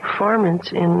loved our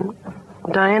performance. And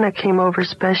Diana came over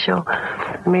special,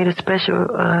 made a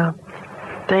special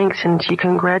thanks, and she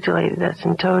congratulated us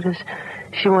and told us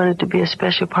she wanted to be a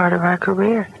special part of our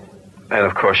career. And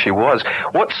of course she was.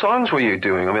 What songs were you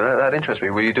doing? That interests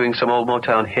me. Were you doing some old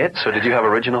Motown hits, or did you have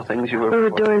original things you were... We were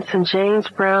doing some James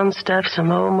Brown stuff,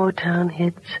 some old Motown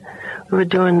hits. We were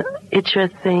doing It's Your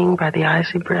Thing by the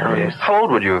Isley Brothers. Oh, yes. How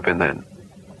old would you have been then?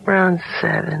 Around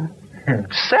 7.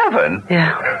 7?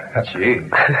 Yeah. Gee.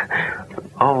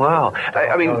 Oh, wow.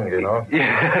 The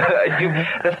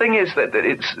thing is that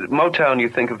it's Motown, you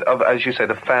think of, as you say,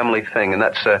 the family thing, and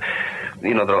that's,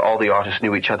 all the artists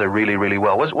knew each other really, really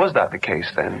well. Was that the case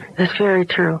then? That's very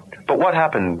true. But what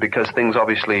happened? Because things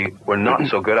obviously were not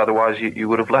so good, otherwise you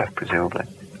would have left, presumably.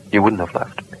 You wouldn't have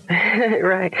left.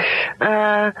 Right.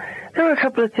 There were a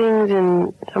couple of things,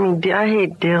 and I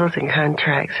hate deals and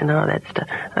contracts and all that stuff.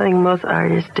 I think most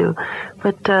artists do.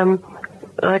 But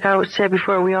like I said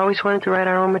before, we always wanted to write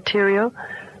our own material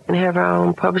and have our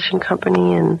own publishing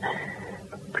company and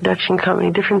production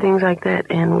company, different things like that,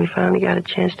 and we finally got a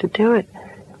chance to do it.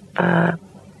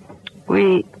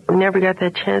 We never got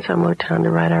that chance on Motown to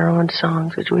write our own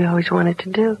songs, which we always wanted to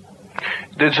do.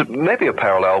 There's maybe a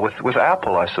parallel with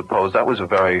Apple, I suppose. That was a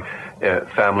very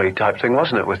family type thing,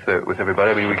 wasn't it, with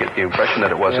everybody? We get the impression that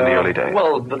it was in the early days.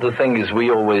 Well, but the thing is, we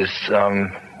always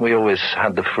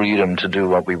had the freedom to do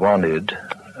what we wanted,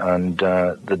 and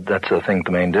that's I think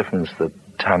the main difference that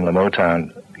Tamla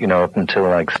Motown, up until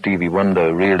like Stevie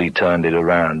Wonder really turned it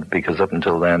around, because up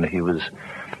until then he was,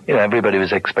 everybody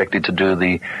was expected to do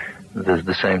the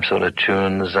same sort of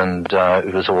tunes, and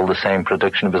it was all the same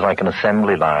production. It was like an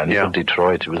assembly line for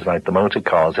Detroit. It was like the motor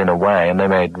cars in a way, and they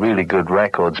made really good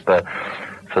records. But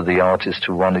for the artist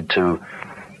who wanted to,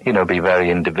 be very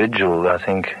individual, I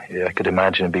think I could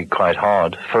imagine it'd be quite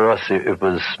hard. For us, it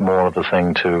was more of a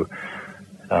thing to,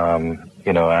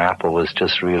 Apple was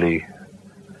just really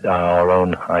our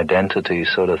own identity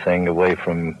sort of thing, away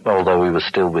from, although we were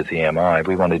still with EMI,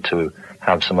 we wanted to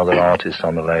have some other artists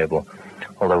on the label.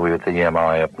 Although we were at the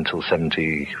EMI up until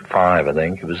 75, I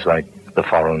think. It was like the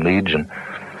Foreign Legion.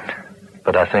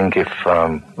 But I think if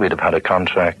we'd have had a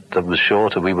contract that was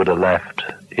shorter, we would have left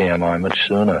EMI much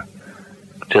sooner.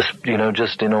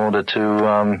 Just in order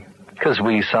to... because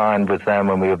we signed with them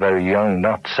when we were very young,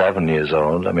 not 7 years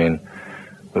old.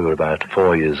 We were about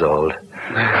 4 years old.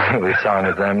 We signed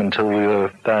with them until we were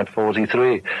about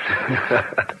 43.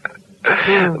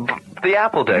 The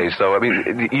Apple days, though,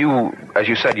 you, as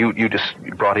you said, you just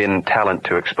brought in talent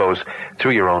to expose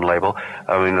through your own label.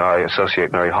 I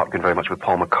associate Mary Hopkin very much with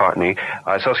Paul McCartney.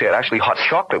 I associate actually Hot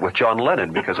Chocolate with John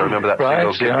Lennon, because I remember that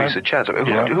single, Give Me a Chance.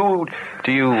 Who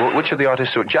do you, which of the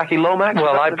artists, Jackie Lomax?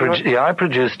 Well, I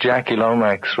produced Jackie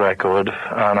Lomax's record,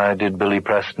 and I did Billy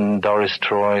Preston, Doris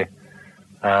Troy,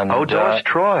 And, George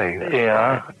Troy.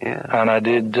 Yeah. Yeah. And I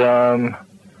did a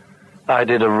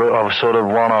sort of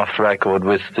one-off record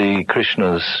with the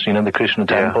Krishnas, the Krishna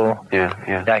temple.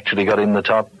 Yeah. Actually got in the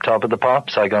top of the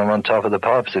Pops. I got him on Top of the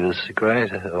Pops. It was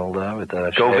great, all there with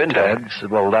the shaved heads.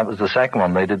 Well, that was the second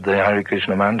one. They did the Hare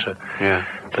Krishna mantra. Yeah.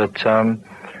 But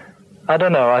I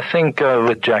don't know. I think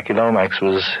with Jackie Lomax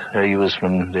he was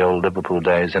from the old Liverpool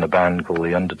days in a band called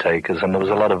The Undertakers, and there was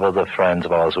a lot of other friends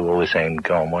of ours who were always saying,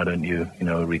 "Go on, why don't you,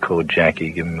 record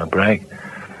Jackie, give him a break?"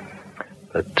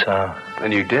 But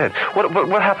and you did.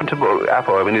 What happened to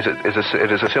Apple? I mean, is it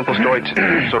a simple story,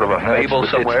 sort of a fable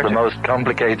somewhere? It's the most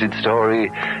complicated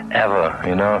story ever.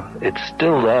 It's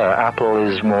still there. Apple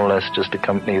is more or less just a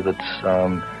company that's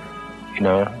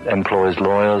employs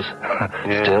lawyers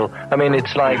still. I mean,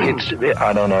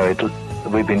 I don't know,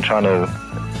 we've been trying to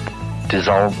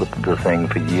dissolve the thing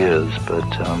for years, but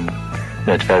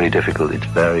it's very difficult, it's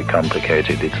very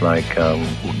complicated, it's like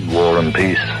war and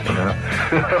peace,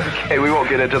 Okay, we won't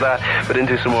get into that, but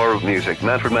into some more music.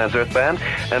 Manfred Mann's Earth Band,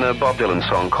 and a Bob Dylan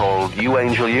song called You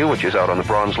Angel You, which is out on the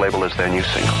Bronze label as their new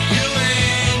single.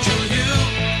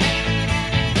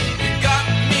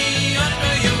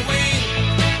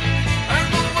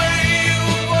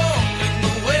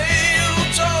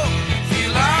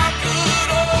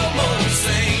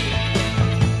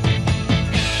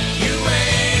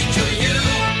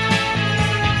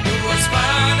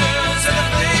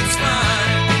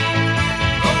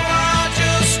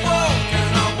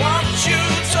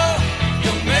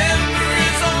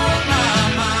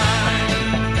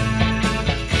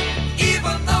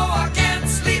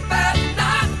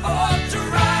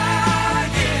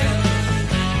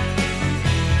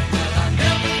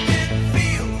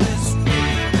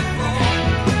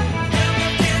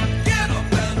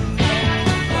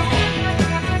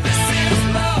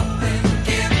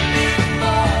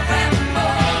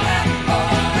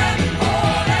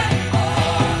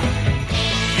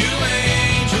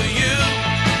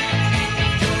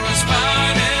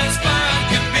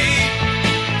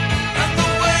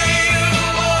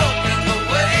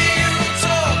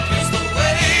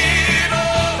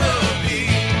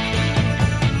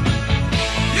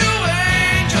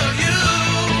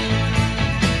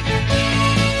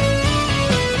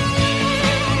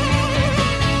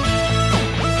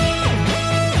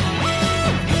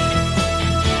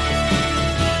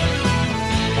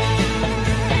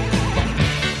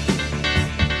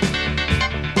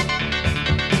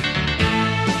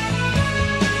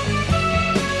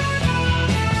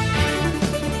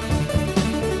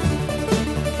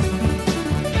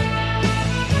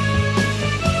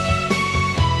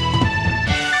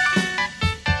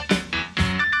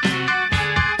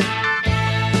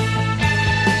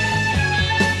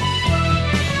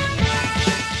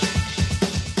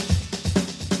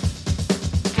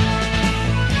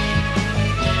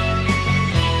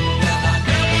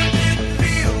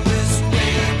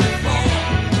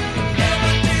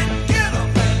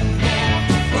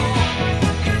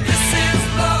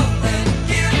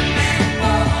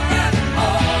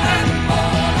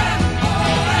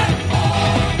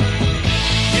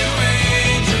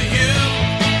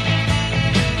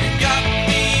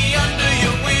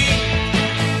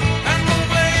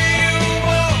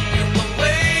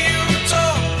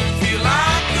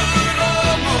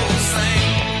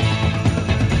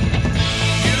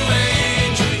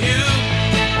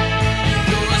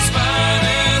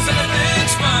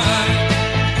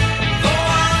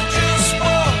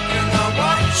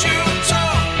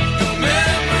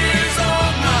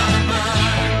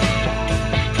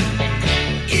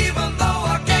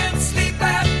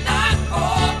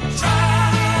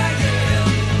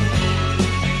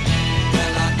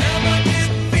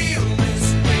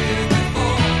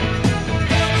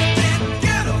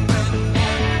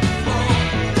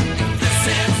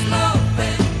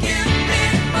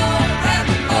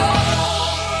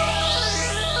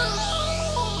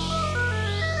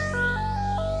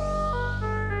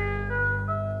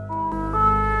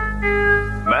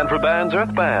 Manfred Mann's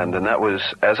Earth Band, and that was,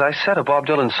 as I said, a Bob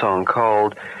Dylan song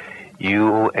called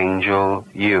You Angel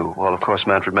You. Well, of course,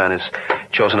 Manfred Mann has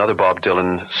chosen other Bob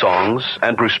Dylan songs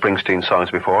and Bruce Springsteen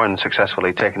songs before and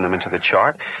successfully taken them into the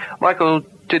chart. Michael,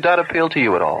 did that appeal to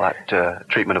you at all, that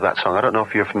treatment of that song? I don't know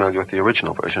if you're familiar with the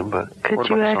original version, but... Could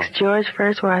you ask George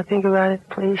first while I think about it,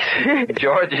 please?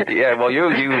 George, yeah, well, you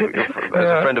as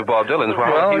a friend of Bob Dylan's,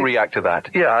 how did he react to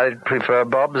that? Yeah, I prefer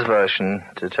Bob's version,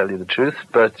 to tell you the truth,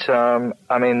 but,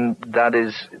 I mean,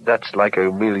 that's like a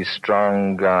really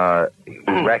strong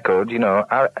record, you know.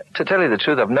 To tell you the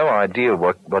truth, I've no idea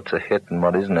what's a hit and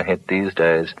what isn't a hit these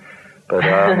days.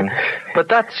 But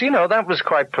that's, that was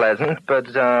quite pleasant. But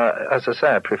as I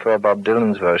say, I prefer Bob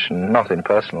Dylan's version. Nothing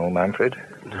personal, Manfred.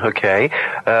 Okay.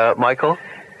 Michael?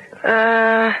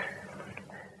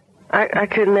 I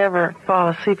could never fall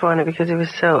asleep on it because it was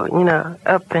so,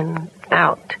 up and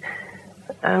out.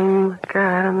 God,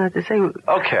 I don't know what to say.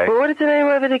 Okay. But what is the name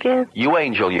of it again? You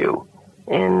Angel You.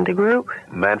 And the group?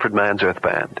 Manfred Mann's Earth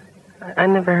Band. I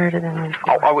never heard of them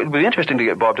before. It would be interesting to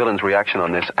get Bob Dylan's reaction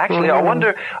on this. Actually, I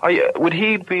wonder, would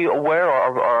he be aware,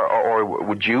 or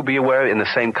would you be aware, in the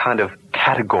same kind of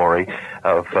category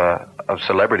of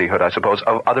celebrityhood, I suppose,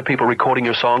 of other people recording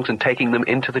your songs and taking them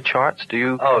into the charts? Do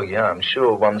you? Oh, yeah, I'm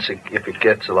sure if it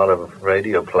gets a lot of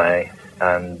radio play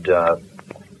and,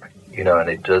 and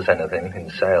it does anything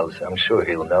in sales, I'm sure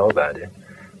he'll know about it.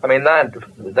 I mean,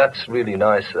 that's really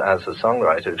nice as a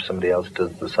songwriter if somebody else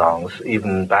does the songs,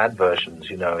 even bad versions,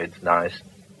 it's nice,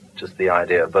 just the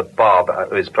idea. But Bob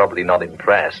is probably not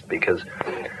impressed because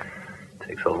it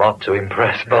takes a lot to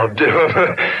impress Bob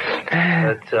Dylan.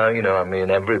 But,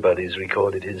 everybody's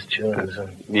recorded his tunes.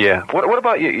 Yeah. What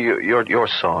about your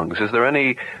songs? Is there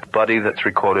anybody that's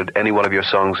recorded any one of your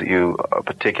songs that you are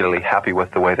particularly happy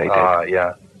with the way they did?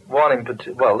 Yeah. One in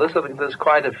particular, well, there's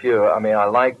quite a few. I mean,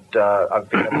 I've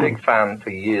been a big fan for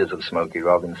years of Smokey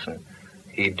Robinson.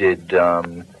 He did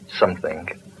Something.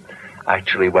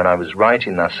 Actually, when I was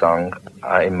writing that song,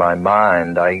 in my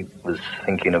mind, I was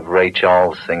thinking of Ray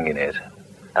Charles singing it.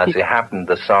 As it happened,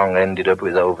 the song ended up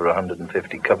with over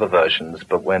 150 cover versions,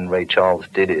 but when Ray Charles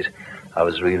did it, I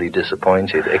was really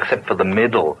disappointed, except for the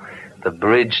middle. The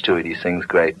bridge to it, he sings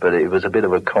great, but it was a bit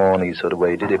of a corny sort of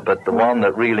way he did it. But the one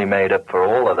that really made up for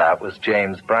all of that was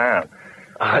James Brown.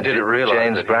 I didn't realize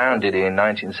James Brown did it in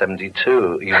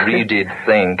 1972. He redid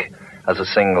Think as a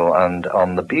single, and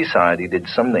on the B-side he did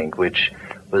Something, which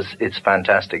it's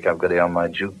fantastic. I've got it on my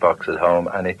jukebox at home,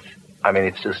 and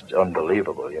it's just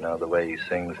unbelievable, the way he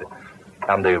sings it.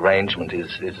 And the arrangement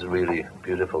is really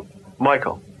beautiful.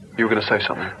 Michael, you were going to say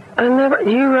something.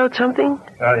 You wrote something?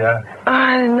 Oh, yeah. Oh,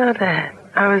 I didn't know that.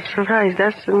 I was surprised.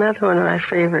 That's another one of my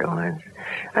favorite ones.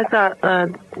 I thought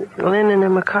Lennon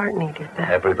and McCartney did that.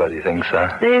 Everybody thinks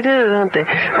that. They do, don't they?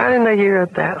 I didn't know you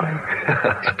wrote that one.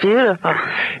 It's beautiful.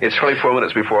 It's 24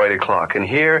 minutes before 8 o'clock, and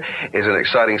here is an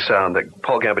exciting sound that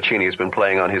Paul Gambaccini has been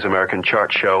playing on his American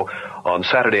chart show on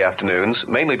Saturday afternoons,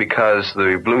 mainly because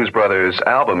the Blues Brothers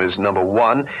album is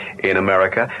 #1 in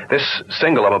America. This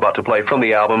single I'm about to play from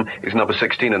the album is number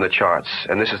 16 in the charts,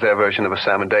 and this is their version of a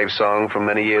Sam and Dave song from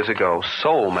many years ago,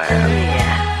 Soul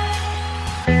Man.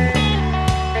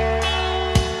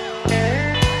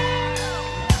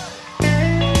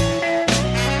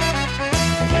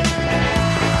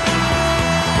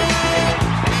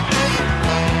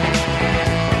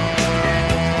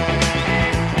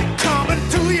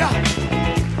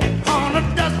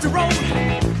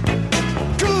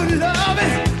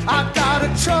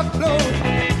 Truckload,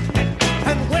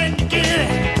 and when you get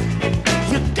it,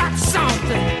 you got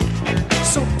something.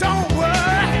 So don't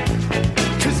worry,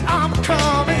 'cause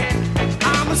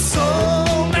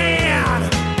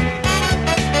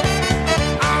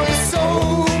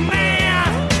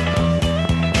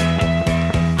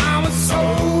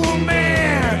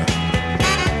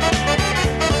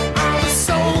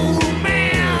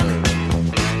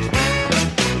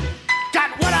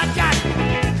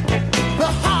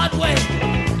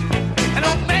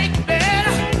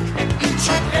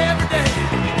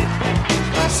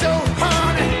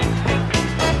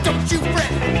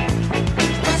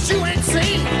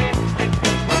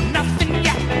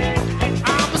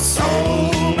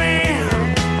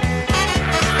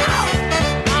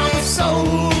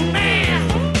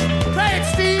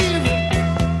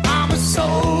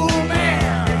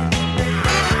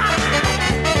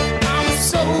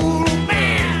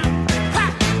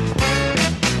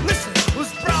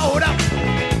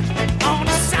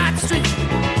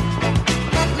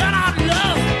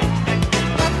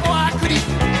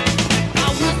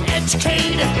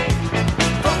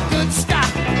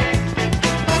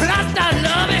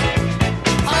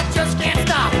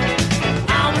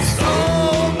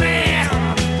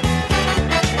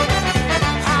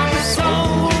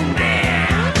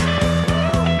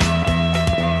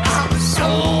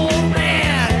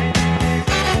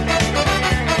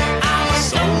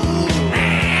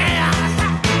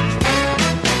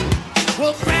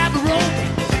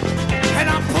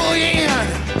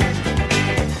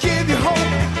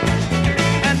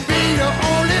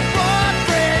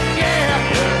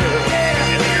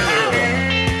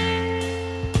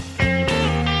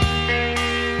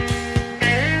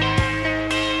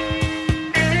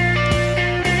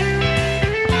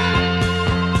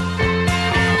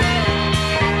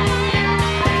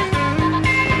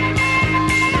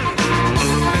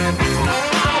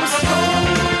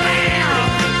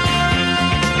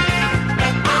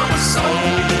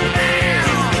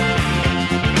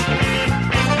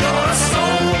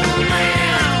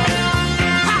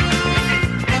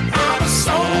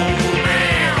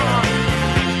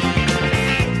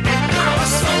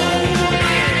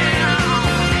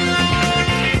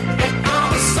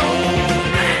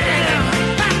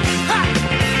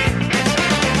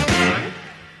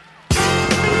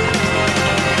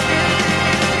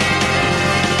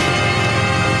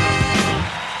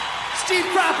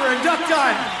and duck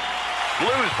time.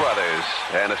 Blues Brothers,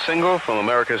 and a single from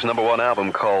America's #1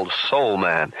 album called Soul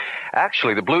Man.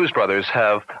 Actually, the Blues Brothers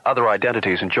have other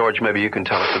identities, and George, maybe you can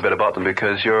tell us a bit about them,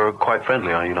 because you're quite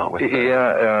friendly, are you not, with them?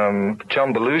 Yeah,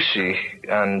 John Belushi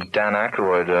and Dan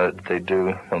Aykroyd,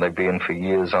 they've been for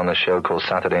years on a show called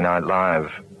Saturday Night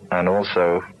Live. And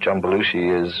also, John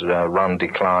Belushi is Ron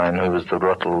Decline, who was the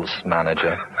Ruttles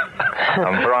manager.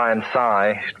 And Brian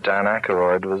Thigh, Dan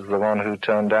Aykroyd, was the one who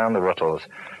turned down the Ruttles.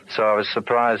 So I was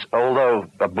surprised, although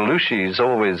Belushi's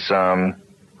always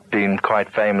been quite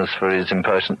famous for his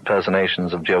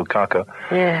impersonations of Joe Cocker.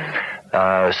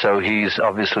 Yeah. So he's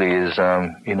obviously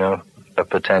a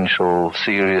potential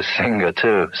serious singer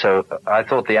too. So I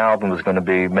thought the album was going to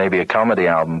be maybe a comedy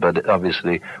album, but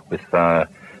obviously with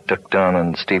Duck Dunn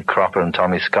and Steve Cropper and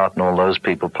Tommy Scott and all those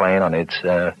people playing on it,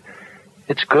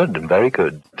 it's good, very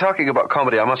good. Talking about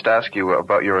comedy, I must ask you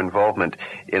about your involvement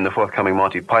in the forthcoming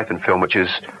Monty Python film, which is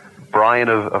Brian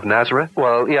of Nazareth?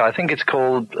 Well, yeah, I think it's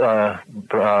called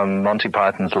Monty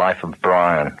Python's Life of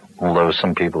Brian, although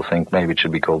some people think maybe it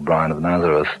should be called Brian of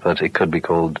Nazareth, but it could be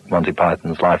called Monty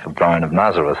Python's Life of Brian of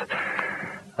Nazareth.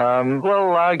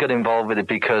 Well, I got involved with it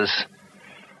because,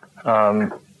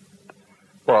 well,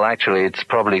 actually, it's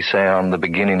probably, say, on the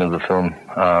beginning of the film,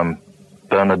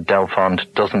 Bernard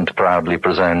Delfont doesn't proudly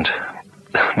present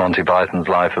Monty Python's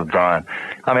Life of Brian.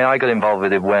 I mean, I got involved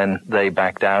with it when they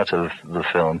backed out of the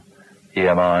film,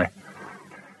 EMI.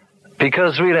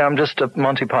 Because really, I'm just a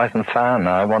Monty Python fan.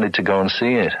 I wanted to go and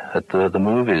see it at the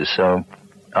movies. So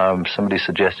somebody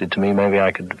suggested to me maybe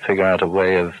I could figure out a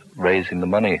way of raising the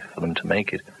money for them to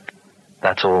make it.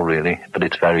 That's all, really. But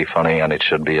it's very funny, and it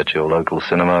should be at your local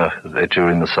cinema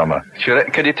during the summer.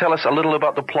 Could you tell us a little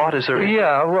about the plot? Is there?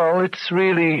 Yeah, well, it's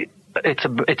really...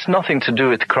 It's nothing to do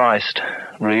with Christ,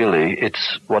 really.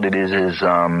 It's what it is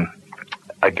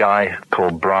a guy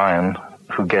called Brian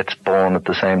who gets born at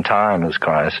the same time as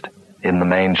Christ in the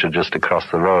manger just across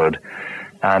the road,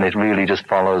 and it really just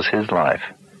follows his life.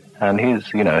 And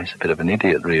he's a bit of an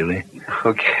idiot, really.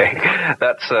 Okay,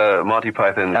 that's Monty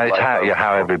Python. It's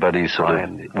how everybody sort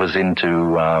of was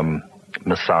into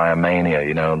Messiah mania.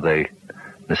 They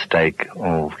mistake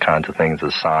all kinds of things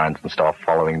as signs and start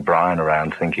following Brian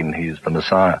around thinking he's the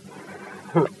Messiah.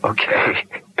 Okay.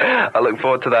 I look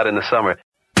forward to that in the summer.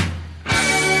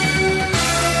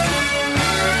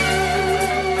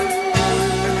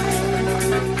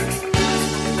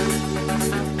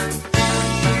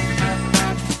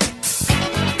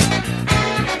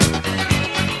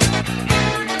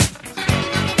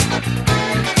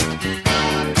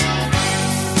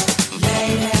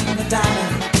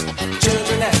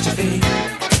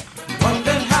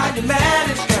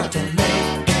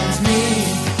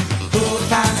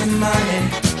 Money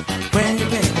when you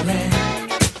pay the rent.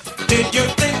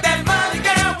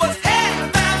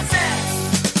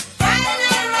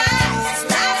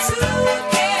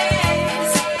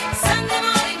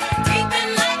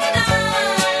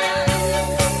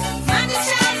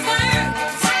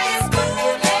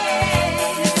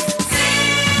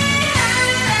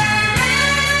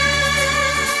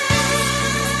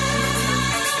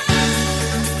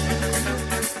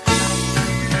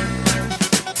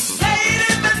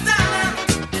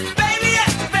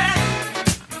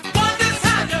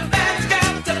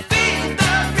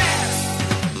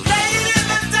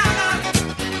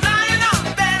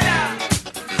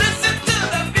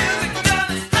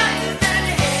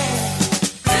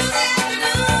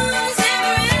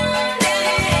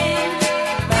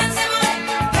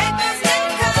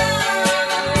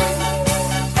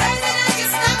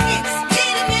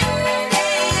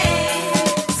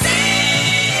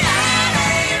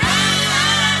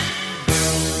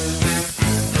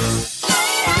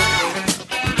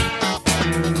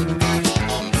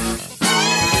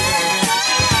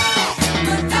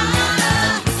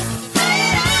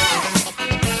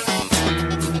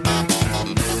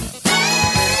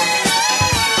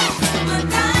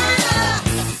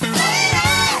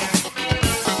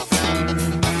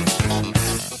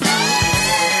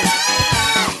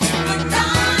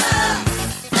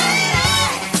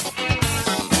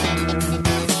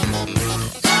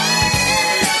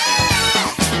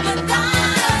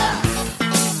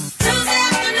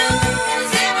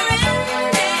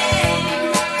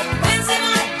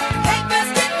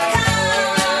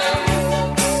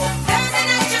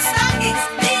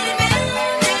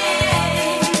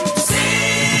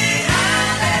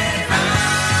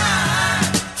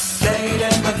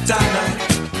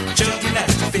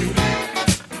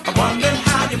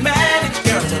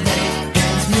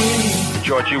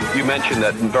 George, you mentioned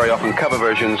that very often cover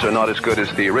versions are not as good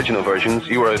as the original versions.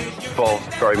 You were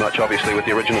involved very much, obviously, with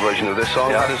the original version of this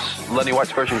song. Yeah. How does Lenny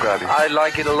White's version grab you? I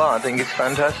like it a lot. I think it's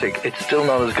fantastic. It's still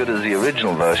not as good as the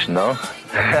original version, though.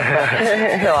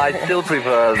 No, I still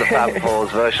prefer the Fab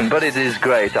Four's version, but it is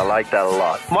great. I like that a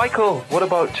lot. Michael, what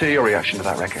about your reaction to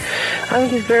that record? I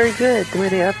think it's very good, the way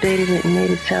they updated it and made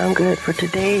it sound good for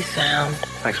today's sound.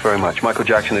 Thanks very much. Michael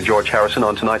Jackson and George Harrison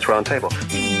on tonight's Roundtable.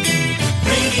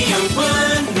 Radio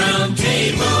 1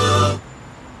 Roundtable.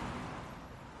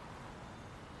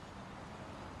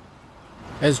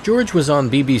 As George was on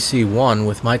BBC One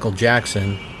with Michael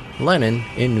Jackson, Lennon,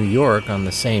 in New York on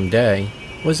the same day,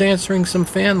 was answering some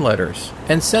fan letters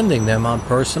and sending them on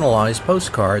personalized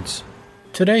postcards.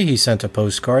 Today he sent a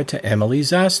postcard to Emily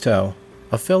Zasto,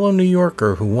 a fellow New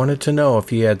Yorker who wanted to know if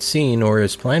he had seen or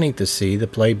is planning to see the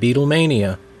play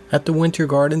Beatlemania at the Winter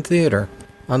Garden Theater.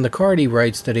 On the card he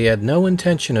writes that he had no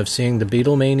intention of seeing the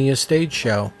Beatlemania stage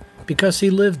show because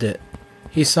he lived it.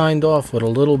 He signed off with a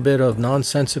little bit of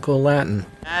nonsensical Latin.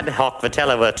 Ad hoc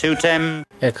vitello virtutem.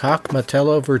 Ec hoc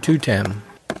vitello virtutem.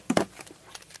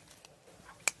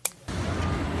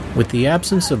 With the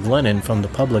absence of Lennon from the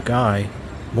public eye,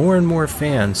 more and more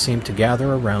fans seem to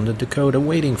gather around the Dakota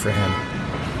waiting for him.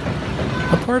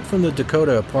 Apart from the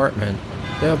Dakota apartment,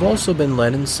 there have also been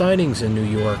Lennon sightings in New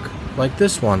York, like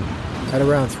this one. At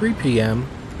around 3 p.m.,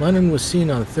 Lennon was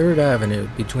seen on 3rd Avenue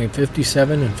between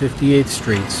 57 and 58th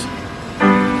Streets.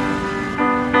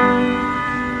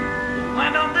 Why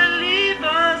don't they leave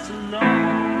us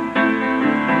alone?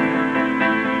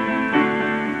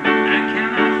 I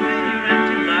cannot fill your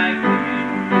empty life with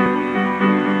you.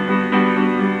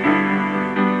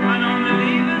 Why don't they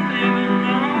leave us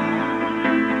alone?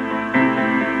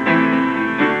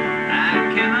 I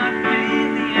cannot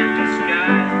paint the empty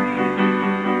sky for you.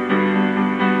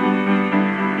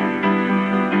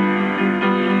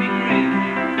 Don't be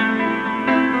crazy.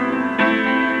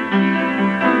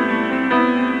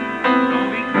 Don't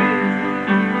be crazy.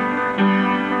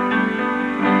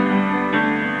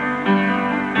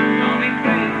 Don't be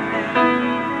crazy.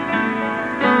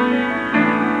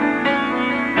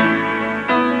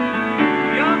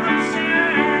 You're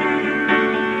concerned.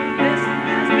 Listen,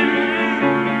 listen.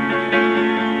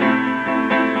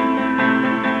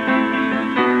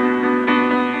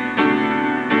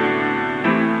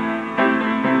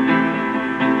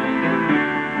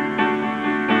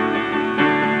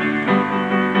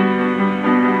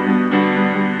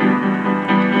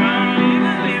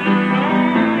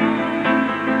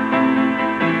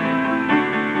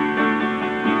 Don't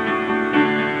be crazy.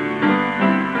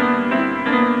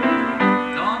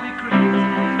 Don't be crazy. Don't be crazy.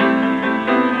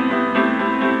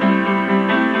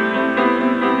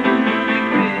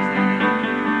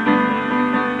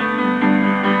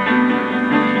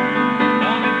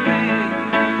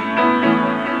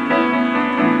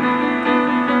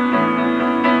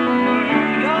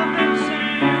 You're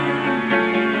concerned.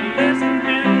 Lesson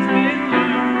has been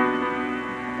learned.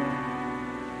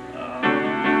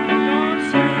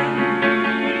 Concerned.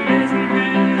 Lesson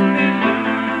has been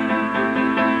learned.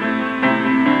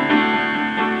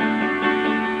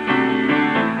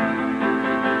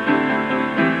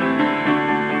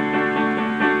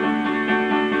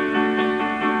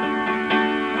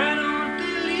 Why don't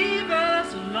they leave us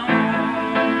alone?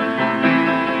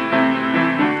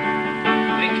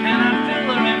 We cannot fill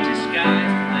our empty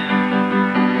skies for them.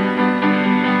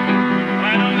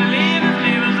 Why don't they leave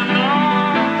us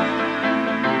alone?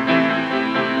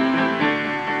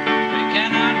 We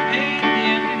cannot paint the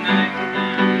empty night for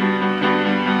them.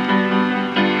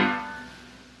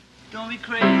 Don't be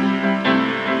crazy.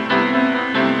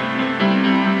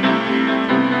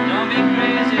 Don't be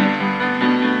crazy.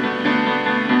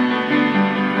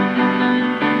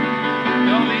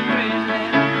 Don't be crazy.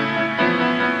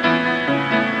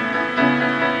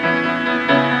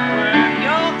 Where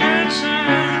you're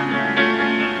concerned,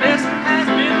 the lesson has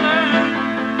been learned.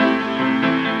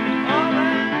 All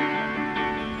right.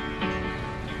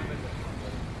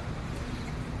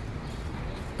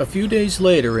 A few days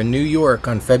later in New York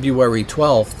on February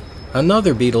 12th,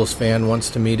 another Beatles fan wants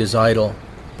to meet his idol,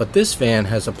 but this fan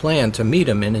has a plan to meet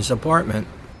him in his apartment.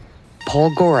 Paul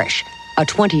Gorish, a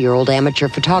 20-year-old amateur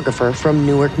photographer from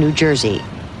Newark, New Jersey.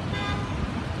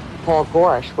 Paul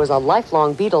Gorish was a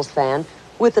lifelong Beatles fan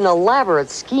with an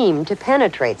elaborate scheme to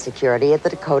penetrate security at the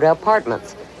Dakota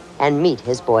Apartments and meet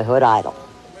his boyhood idol.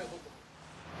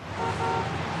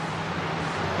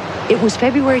 It was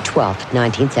February 12th,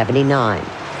 1979.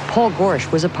 Paul Gorish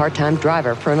was a part-time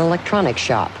driver for an electronics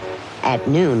shop. At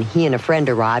noon, he and a friend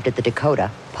arrived at the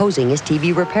Dakota, posing as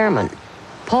TV repairman.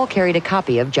 Paul carried a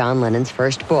copy of John Lennon's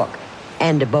first book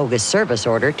and a bogus service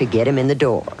order to get him in the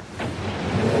door.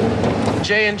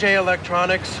 J&J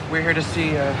Electronics. We're here to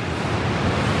see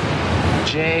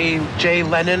Jay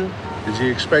Lennon. Is he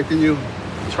expecting you?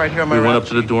 It's right here on my We went rap up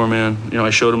to the doorman. I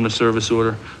showed him the service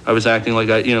order. I was acting like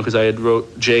because I had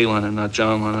wrote Jay Lennon, not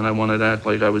John Lennon. I wanted to act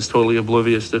like I was totally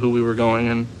oblivious to who we were going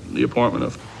in the apartment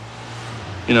of.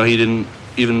 He didn't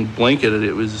even blink at it.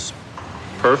 It was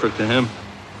perfect to him.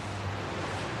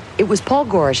 It was Paul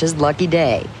Gorish's lucky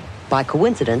day. By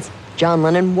coincidence, John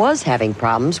Lennon was having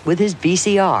problems with his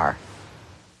VCR.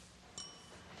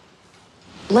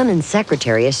 Lennon's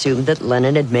secretary assumed that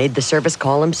Lennon had made the service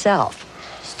call himself.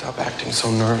 Stop acting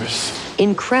so nervous.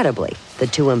 Incredibly, the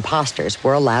two imposters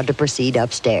were allowed to proceed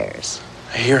upstairs.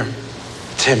 I hear him.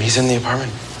 It's him. He's in the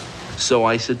apartment. So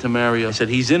I said to Mario, I said,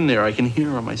 he's in there. I can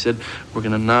hear him. I said, we're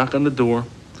going to knock on the door.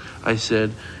 I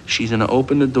said, she's going to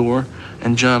open the door,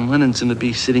 and John Lennon's going to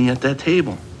be sitting at that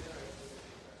table.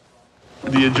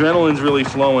 The adrenaline's really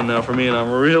flowing now for me, and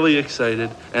I'm really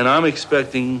excited. And I'm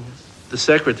expecting the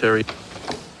secretary.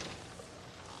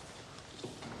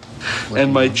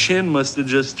 And my chin must have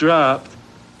just dropped.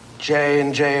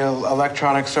 J&J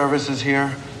Electronic Services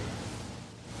here.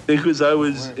 Because I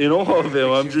was in awe of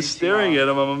him. I'm just staring at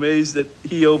him. I'm amazed that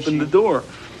he opened the door.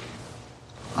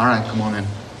 All right, come on in.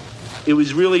 It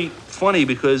was really funny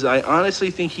because I honestly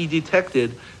think he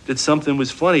detected that something was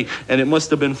funny. And it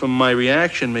must have been from my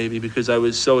reaction, maybe, because I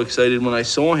was so excited when I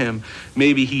saw him.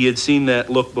 Maybe he had seen that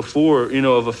look before,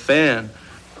 of a fan.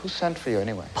 Who sent for you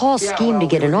anyway? Paul's scheme to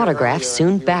get an autograph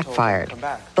soon backfired.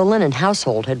 The Lennon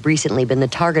household had recently been the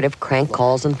target of crank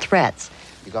calls and threats.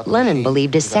 Lennon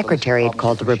believed his secretary had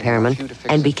called the repairman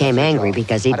and became angry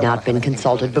because he'd not been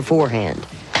consulted beforehand.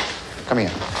 Come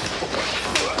here.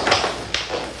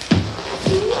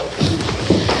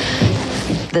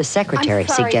 The secretary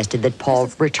suggested that Paul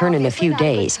return in a few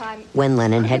days when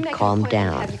Lennon had calmed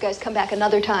down. Have you guys come back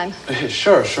another time?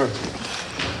 Sure.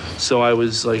 So I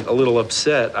was a little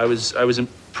upset. I was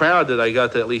proud that I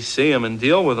got to at least see him and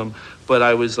deal with him, but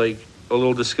I was a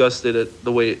little disgusted at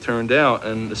the way it turned out,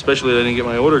 and especially that I didn't get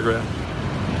my autograph.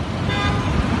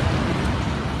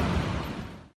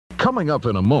 Coming up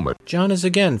in a moment, John is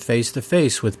again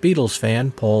face-to-face with Beatles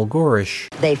fan Paul Gorish.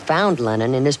 They found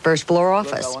Lennon in his first-floor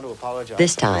office.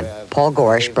 This time, Paul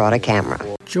Gorish brought a camera.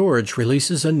 George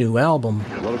releases a new album.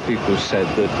 A lot of people have said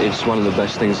that it's one of the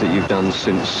best things that you've done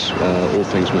since All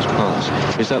Things Must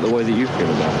Pass. Is that the way that you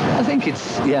feel about it? I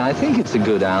think it's a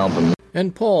good album.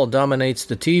 And Paul dominates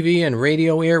the TV and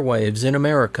radio airwaves in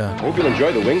America. Hope you'll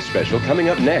enjoy the Wings special coming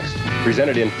up next.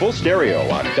 Presented in full stereo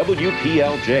on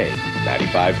WPLJ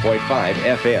 95.5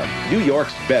 FM, New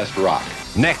York's best rock.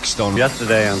 Next on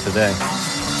Yesterday and Today.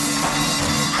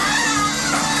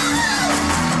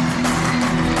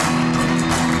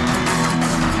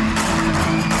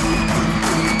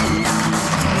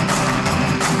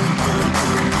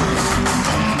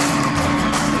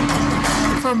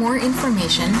 For more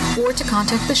information or to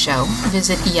contact the show,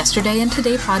 visit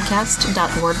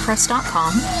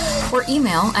yesterdayandtodaypodcast.wordpress.com or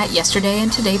email at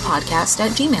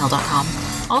yesterdayandtodaypodcast@gmail.com.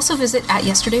 Also visit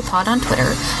 @yesterdaypod on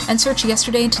Twitter and search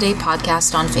Yesterday and Today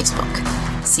Podcast on Facebook.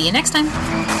 See you next time.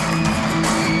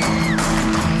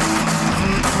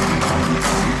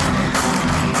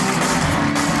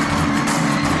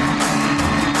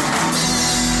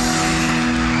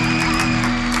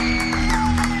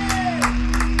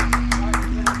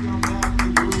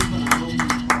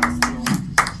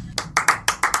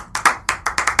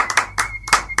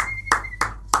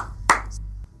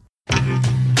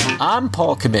 I'm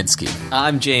Paul Kaminsky.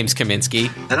 I'm James Kaminsky.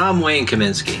 And I'm Wayne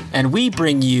Kaminsky. And we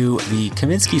bring you the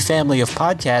Kaminsky family of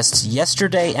podcasts,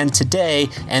 Yesterday and Today,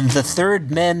 and the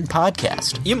Third Men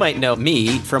podcast. You might know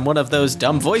me from one of those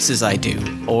dumb voices I do,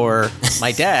 or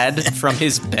my dad from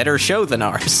his better show than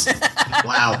ours.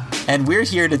 Wow. And we're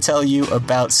here to tell you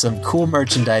about some cool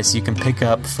merchandise you can pick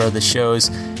up for the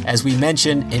shows. As we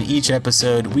mention in each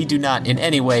episode, we do not in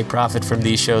any way profit from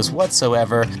these shows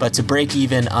whatsoever, but to break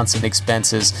even on some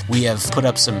expenses, we have put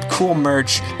up some cool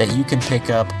merch that you can pick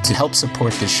up to help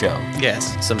support the show.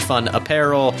 Yes, some fun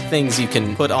apparel, things you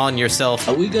can put on yourself.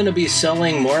 Are we going to be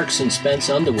selling Marks and Spence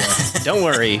underwear? Don't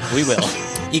worry, we will.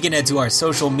 You can head to our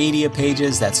social media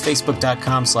pages. That's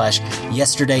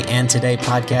facebook.com/Yesterday and Today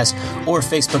podcast or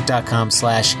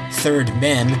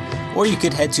facebook.com/thirdmen. Or you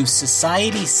could head to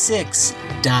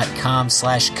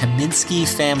society6.com/Kaminsky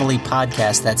Family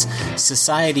Podcast. That's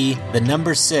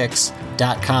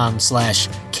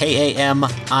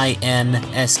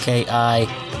society6.com/KAMINSKI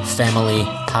Family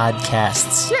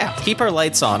Podcasts. Yeah, keep our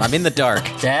lights on. I'm in the dark.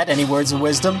 Dad, any words of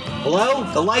wisdom? Hello?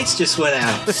 The lights just went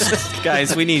out.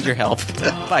 Guys, we need your help.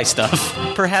 Buy stuff.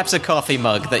 Perhaps a coffee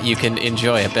mug that you can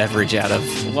enjoy a beverage out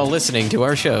of while listening to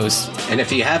our shows. And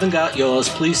if you haven't got yours,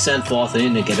 please send forth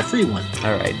in and get a free one.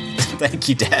 All right. Thank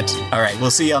you, Dad. All right,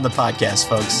 we'll see you on the podcast,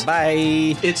 folks.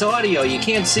 Bye. It's audio. You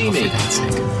can't see me. For God's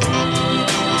sake.